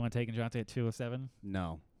 Anyone taking Javonte at 207?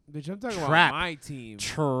 No. Bitch, I'm talking Trap. about my team.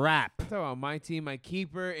 Trap. I'm talking about my team, my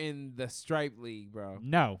keeper in the Stripe League, bro.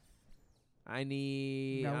 No. I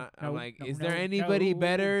need. No, I'm no, like, no, is no, there anybody no.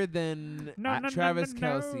 better than No, Travis no.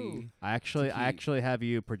 Kelce? I keep. actually have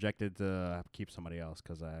you projected to keep somebody else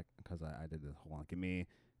because I did this. Hold on, give me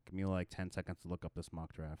like 10 seconds to look up this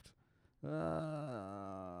mock draft. Where?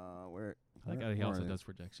 I like where- how he where also are they? does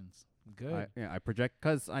projections. Good. I project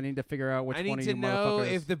because I need to figure out which I one need of to you know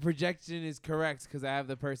motherfuckers. if the projection is correct because I have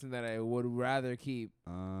the person that I would rather keep,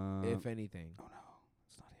 if anything. oh no,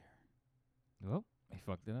 it's not here. Well, he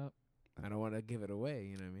fucked it up. I don't want to give it away.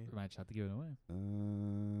 You know what I mean? We might have to give it away.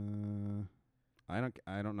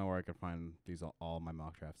 I don't know where I can find these all my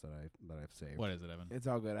mock drafts that I've saved. What is it, Evan? It's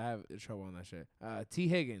all good. I have trouble on that shit. T.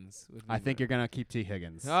 Higgins. With I me think now. you're gonna keep T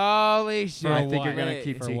Higgins. Holy shit! For I think you're what? gonna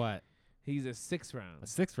keep For T. what? He's a 6th round. A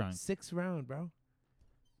 6th round. 6th round, bro.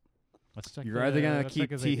 Let's check. You're either gonna let's check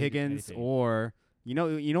keep his T ADP. Higgins or you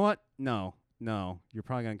know what? No. You're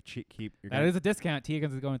probably gonna keep. You're That gonna, is a discount. T.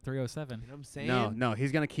 Higgins is going 307 You know what I'm saying? no.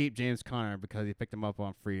 He's gonna keep James Conner because he picked him up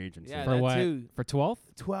on free agency. Yeah, For that what? too. for 12th.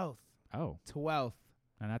 12th. Oh, 12th.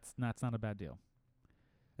 and that's not a bad deal.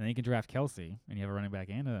 And then you can draft Kelsey, and you have a running back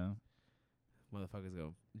and a. Motherfuckers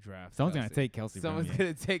go draft. Someone's gonna Kelce. take Kelsey. Someone's from you.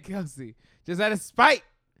 gonna take Kelsey just out of spite.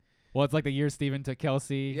 Well, it's like the year Steven took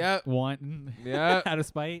Kelsey. Yep. One. Yep. out of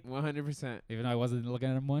spite. 100%. Even though I wasn't looking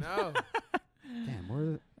at him one. No. Damn, where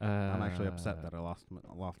is it? I'm actually upset that I lost.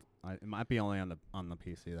 It might be only on the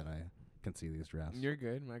PC that I can see these drafts. You're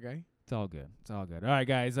good, my guy. It's all good. It's all good. All right,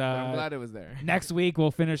 guys. But I'm glad it was there. Next week we'll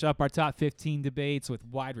finish up our top 15 debates with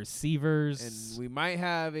wide receivers. And we might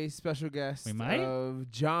have a special guest We might? of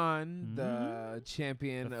John, the Mhm.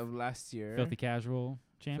 champion The of last year. Filthy Casual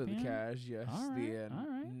champion. Filthy Cash, yes. All right, The all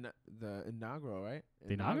right. the inaugural, right?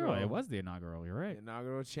 The inaugural. It was the inaugural. You're right.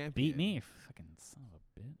 Inaugural champion. Beat me, fucking son of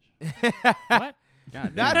a bitch. What?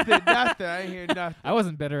 God damn. nothing. I ain't hear nothing. I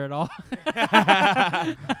wasn't bitter at all.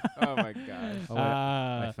 Oh my gosh. Oh, wait,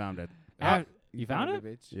 I Uh, found it. you found it?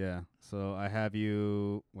 bitch. Yeah. So I have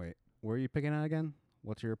you. Wait, where are you picking at again?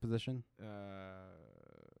 What's your position?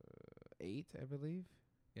 8, I believe.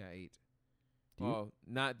 Yeah, 8. Do you- Well,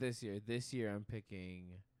 not this year. This year I'm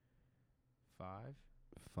picking 5.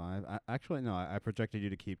 5. Actually, no. I projected you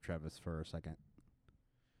to keep Travis for a second.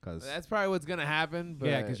 Because That's probably what's gonna happen. But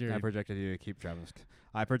Yeah, 'cause you're I projected you to keep Travis.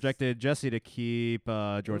 I projected Jesse to keep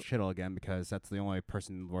George Kittle again because that's the only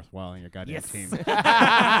person worthwhile in your goddamn Yes. team.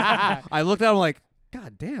 I looked at him like,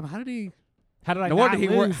 God damn, how did he? How did I No not wonder he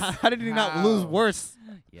lose? how did he not lose How? worse?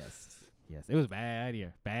 Yes. Yes. It was bad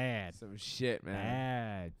here. Bad. some shit,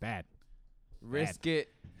 man. Bad. Risk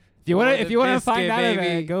it. If you want For to, if the you want to biscuit, find out of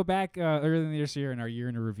baby. it, go back earlier in this year in our year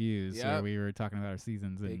in reviews where Yep. we were talking about our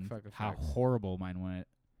seasons Big and fucking how facts. horrible mine went.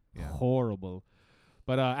 Yeah. Horrible.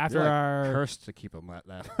 But after You're like our cursed to keep him at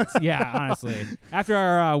that. yeah, honestly, after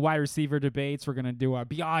our wide receiver debates, we're gonna do our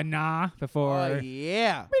beyond nah before Oh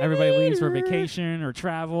yeah. everybody leaves for vacation or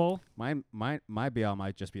travel. my BL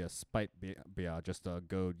might just be a spite BL, just to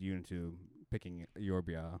goad you into picking your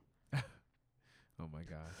BL. Oh my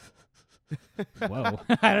god. Whoa!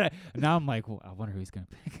 Now I'm like, well, I wonder who he's gonna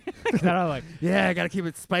pick. 'Cause now I'm like, Yeah, I gotta keep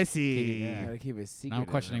it spicy. Yeah. Gotta keep it secret. now I'm then.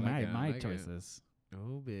 I questioning like it, I my like it. choices.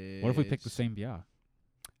 Oh bitch. What if we pick the same BR?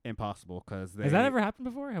 Impossible, because Has that ever happened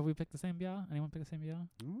before? Have we picked the same BR? Anyone pick the same BR?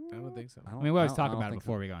 I don't think so. I mean, we always talk about it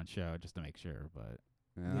before we go on show just to make sure, but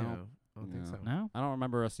Yeah, No, I don't think Yeah. so. no, I don't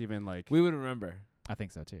remember us even like. We would remember. I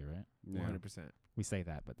think so too, right? yeah. 100%. We say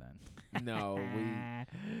that, but then No,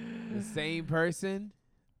 we the same person.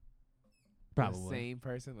 The probably. same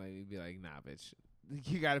person. Like we'd be like, nah, bitch.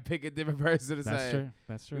 you got to pick a different person to That's say. true.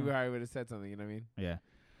 That's We true. probably would have said something. You know what I mean? Yeah.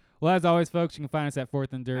 Well, as always, folks, you can find us at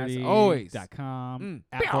always. fourthanddirty.com,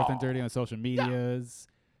 at fourthanddirty on social medias.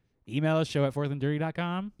 Email us, show at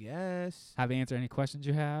fourthanddirty.com. Yes. Have answer any questions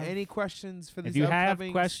you have. Any questions for these if you have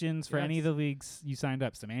upcoming questions for any of yes. the leagues you signed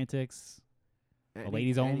up, Semantics, Any-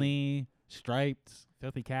 Ladies any- Only, Striped,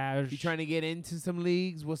 Filthy Cash, You trying to get into some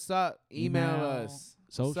leagues? What's up? Email us.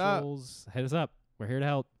 What's up? socials, hit us up. We're here to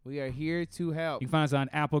help. We are here to help. You can find us on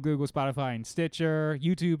Apple, Google, Spotify, and Stitcher,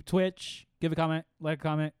 YouTube, Twitch. Give a comment,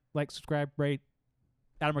 like, subscribe, rate.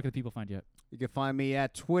 Adam, where can the people find you at? You can find me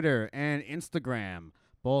at Twitter and Instagram.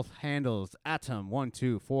 Both handles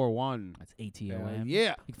Atom1241. That's ATOM.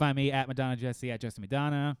 Yeah. You can find me at Madonna Jesse, at Justin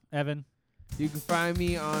Madonna. Evan. You can find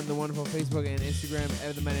me on the wonderful Facebook and Instagram,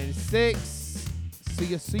 Evan96. See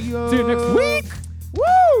ya. See you next week.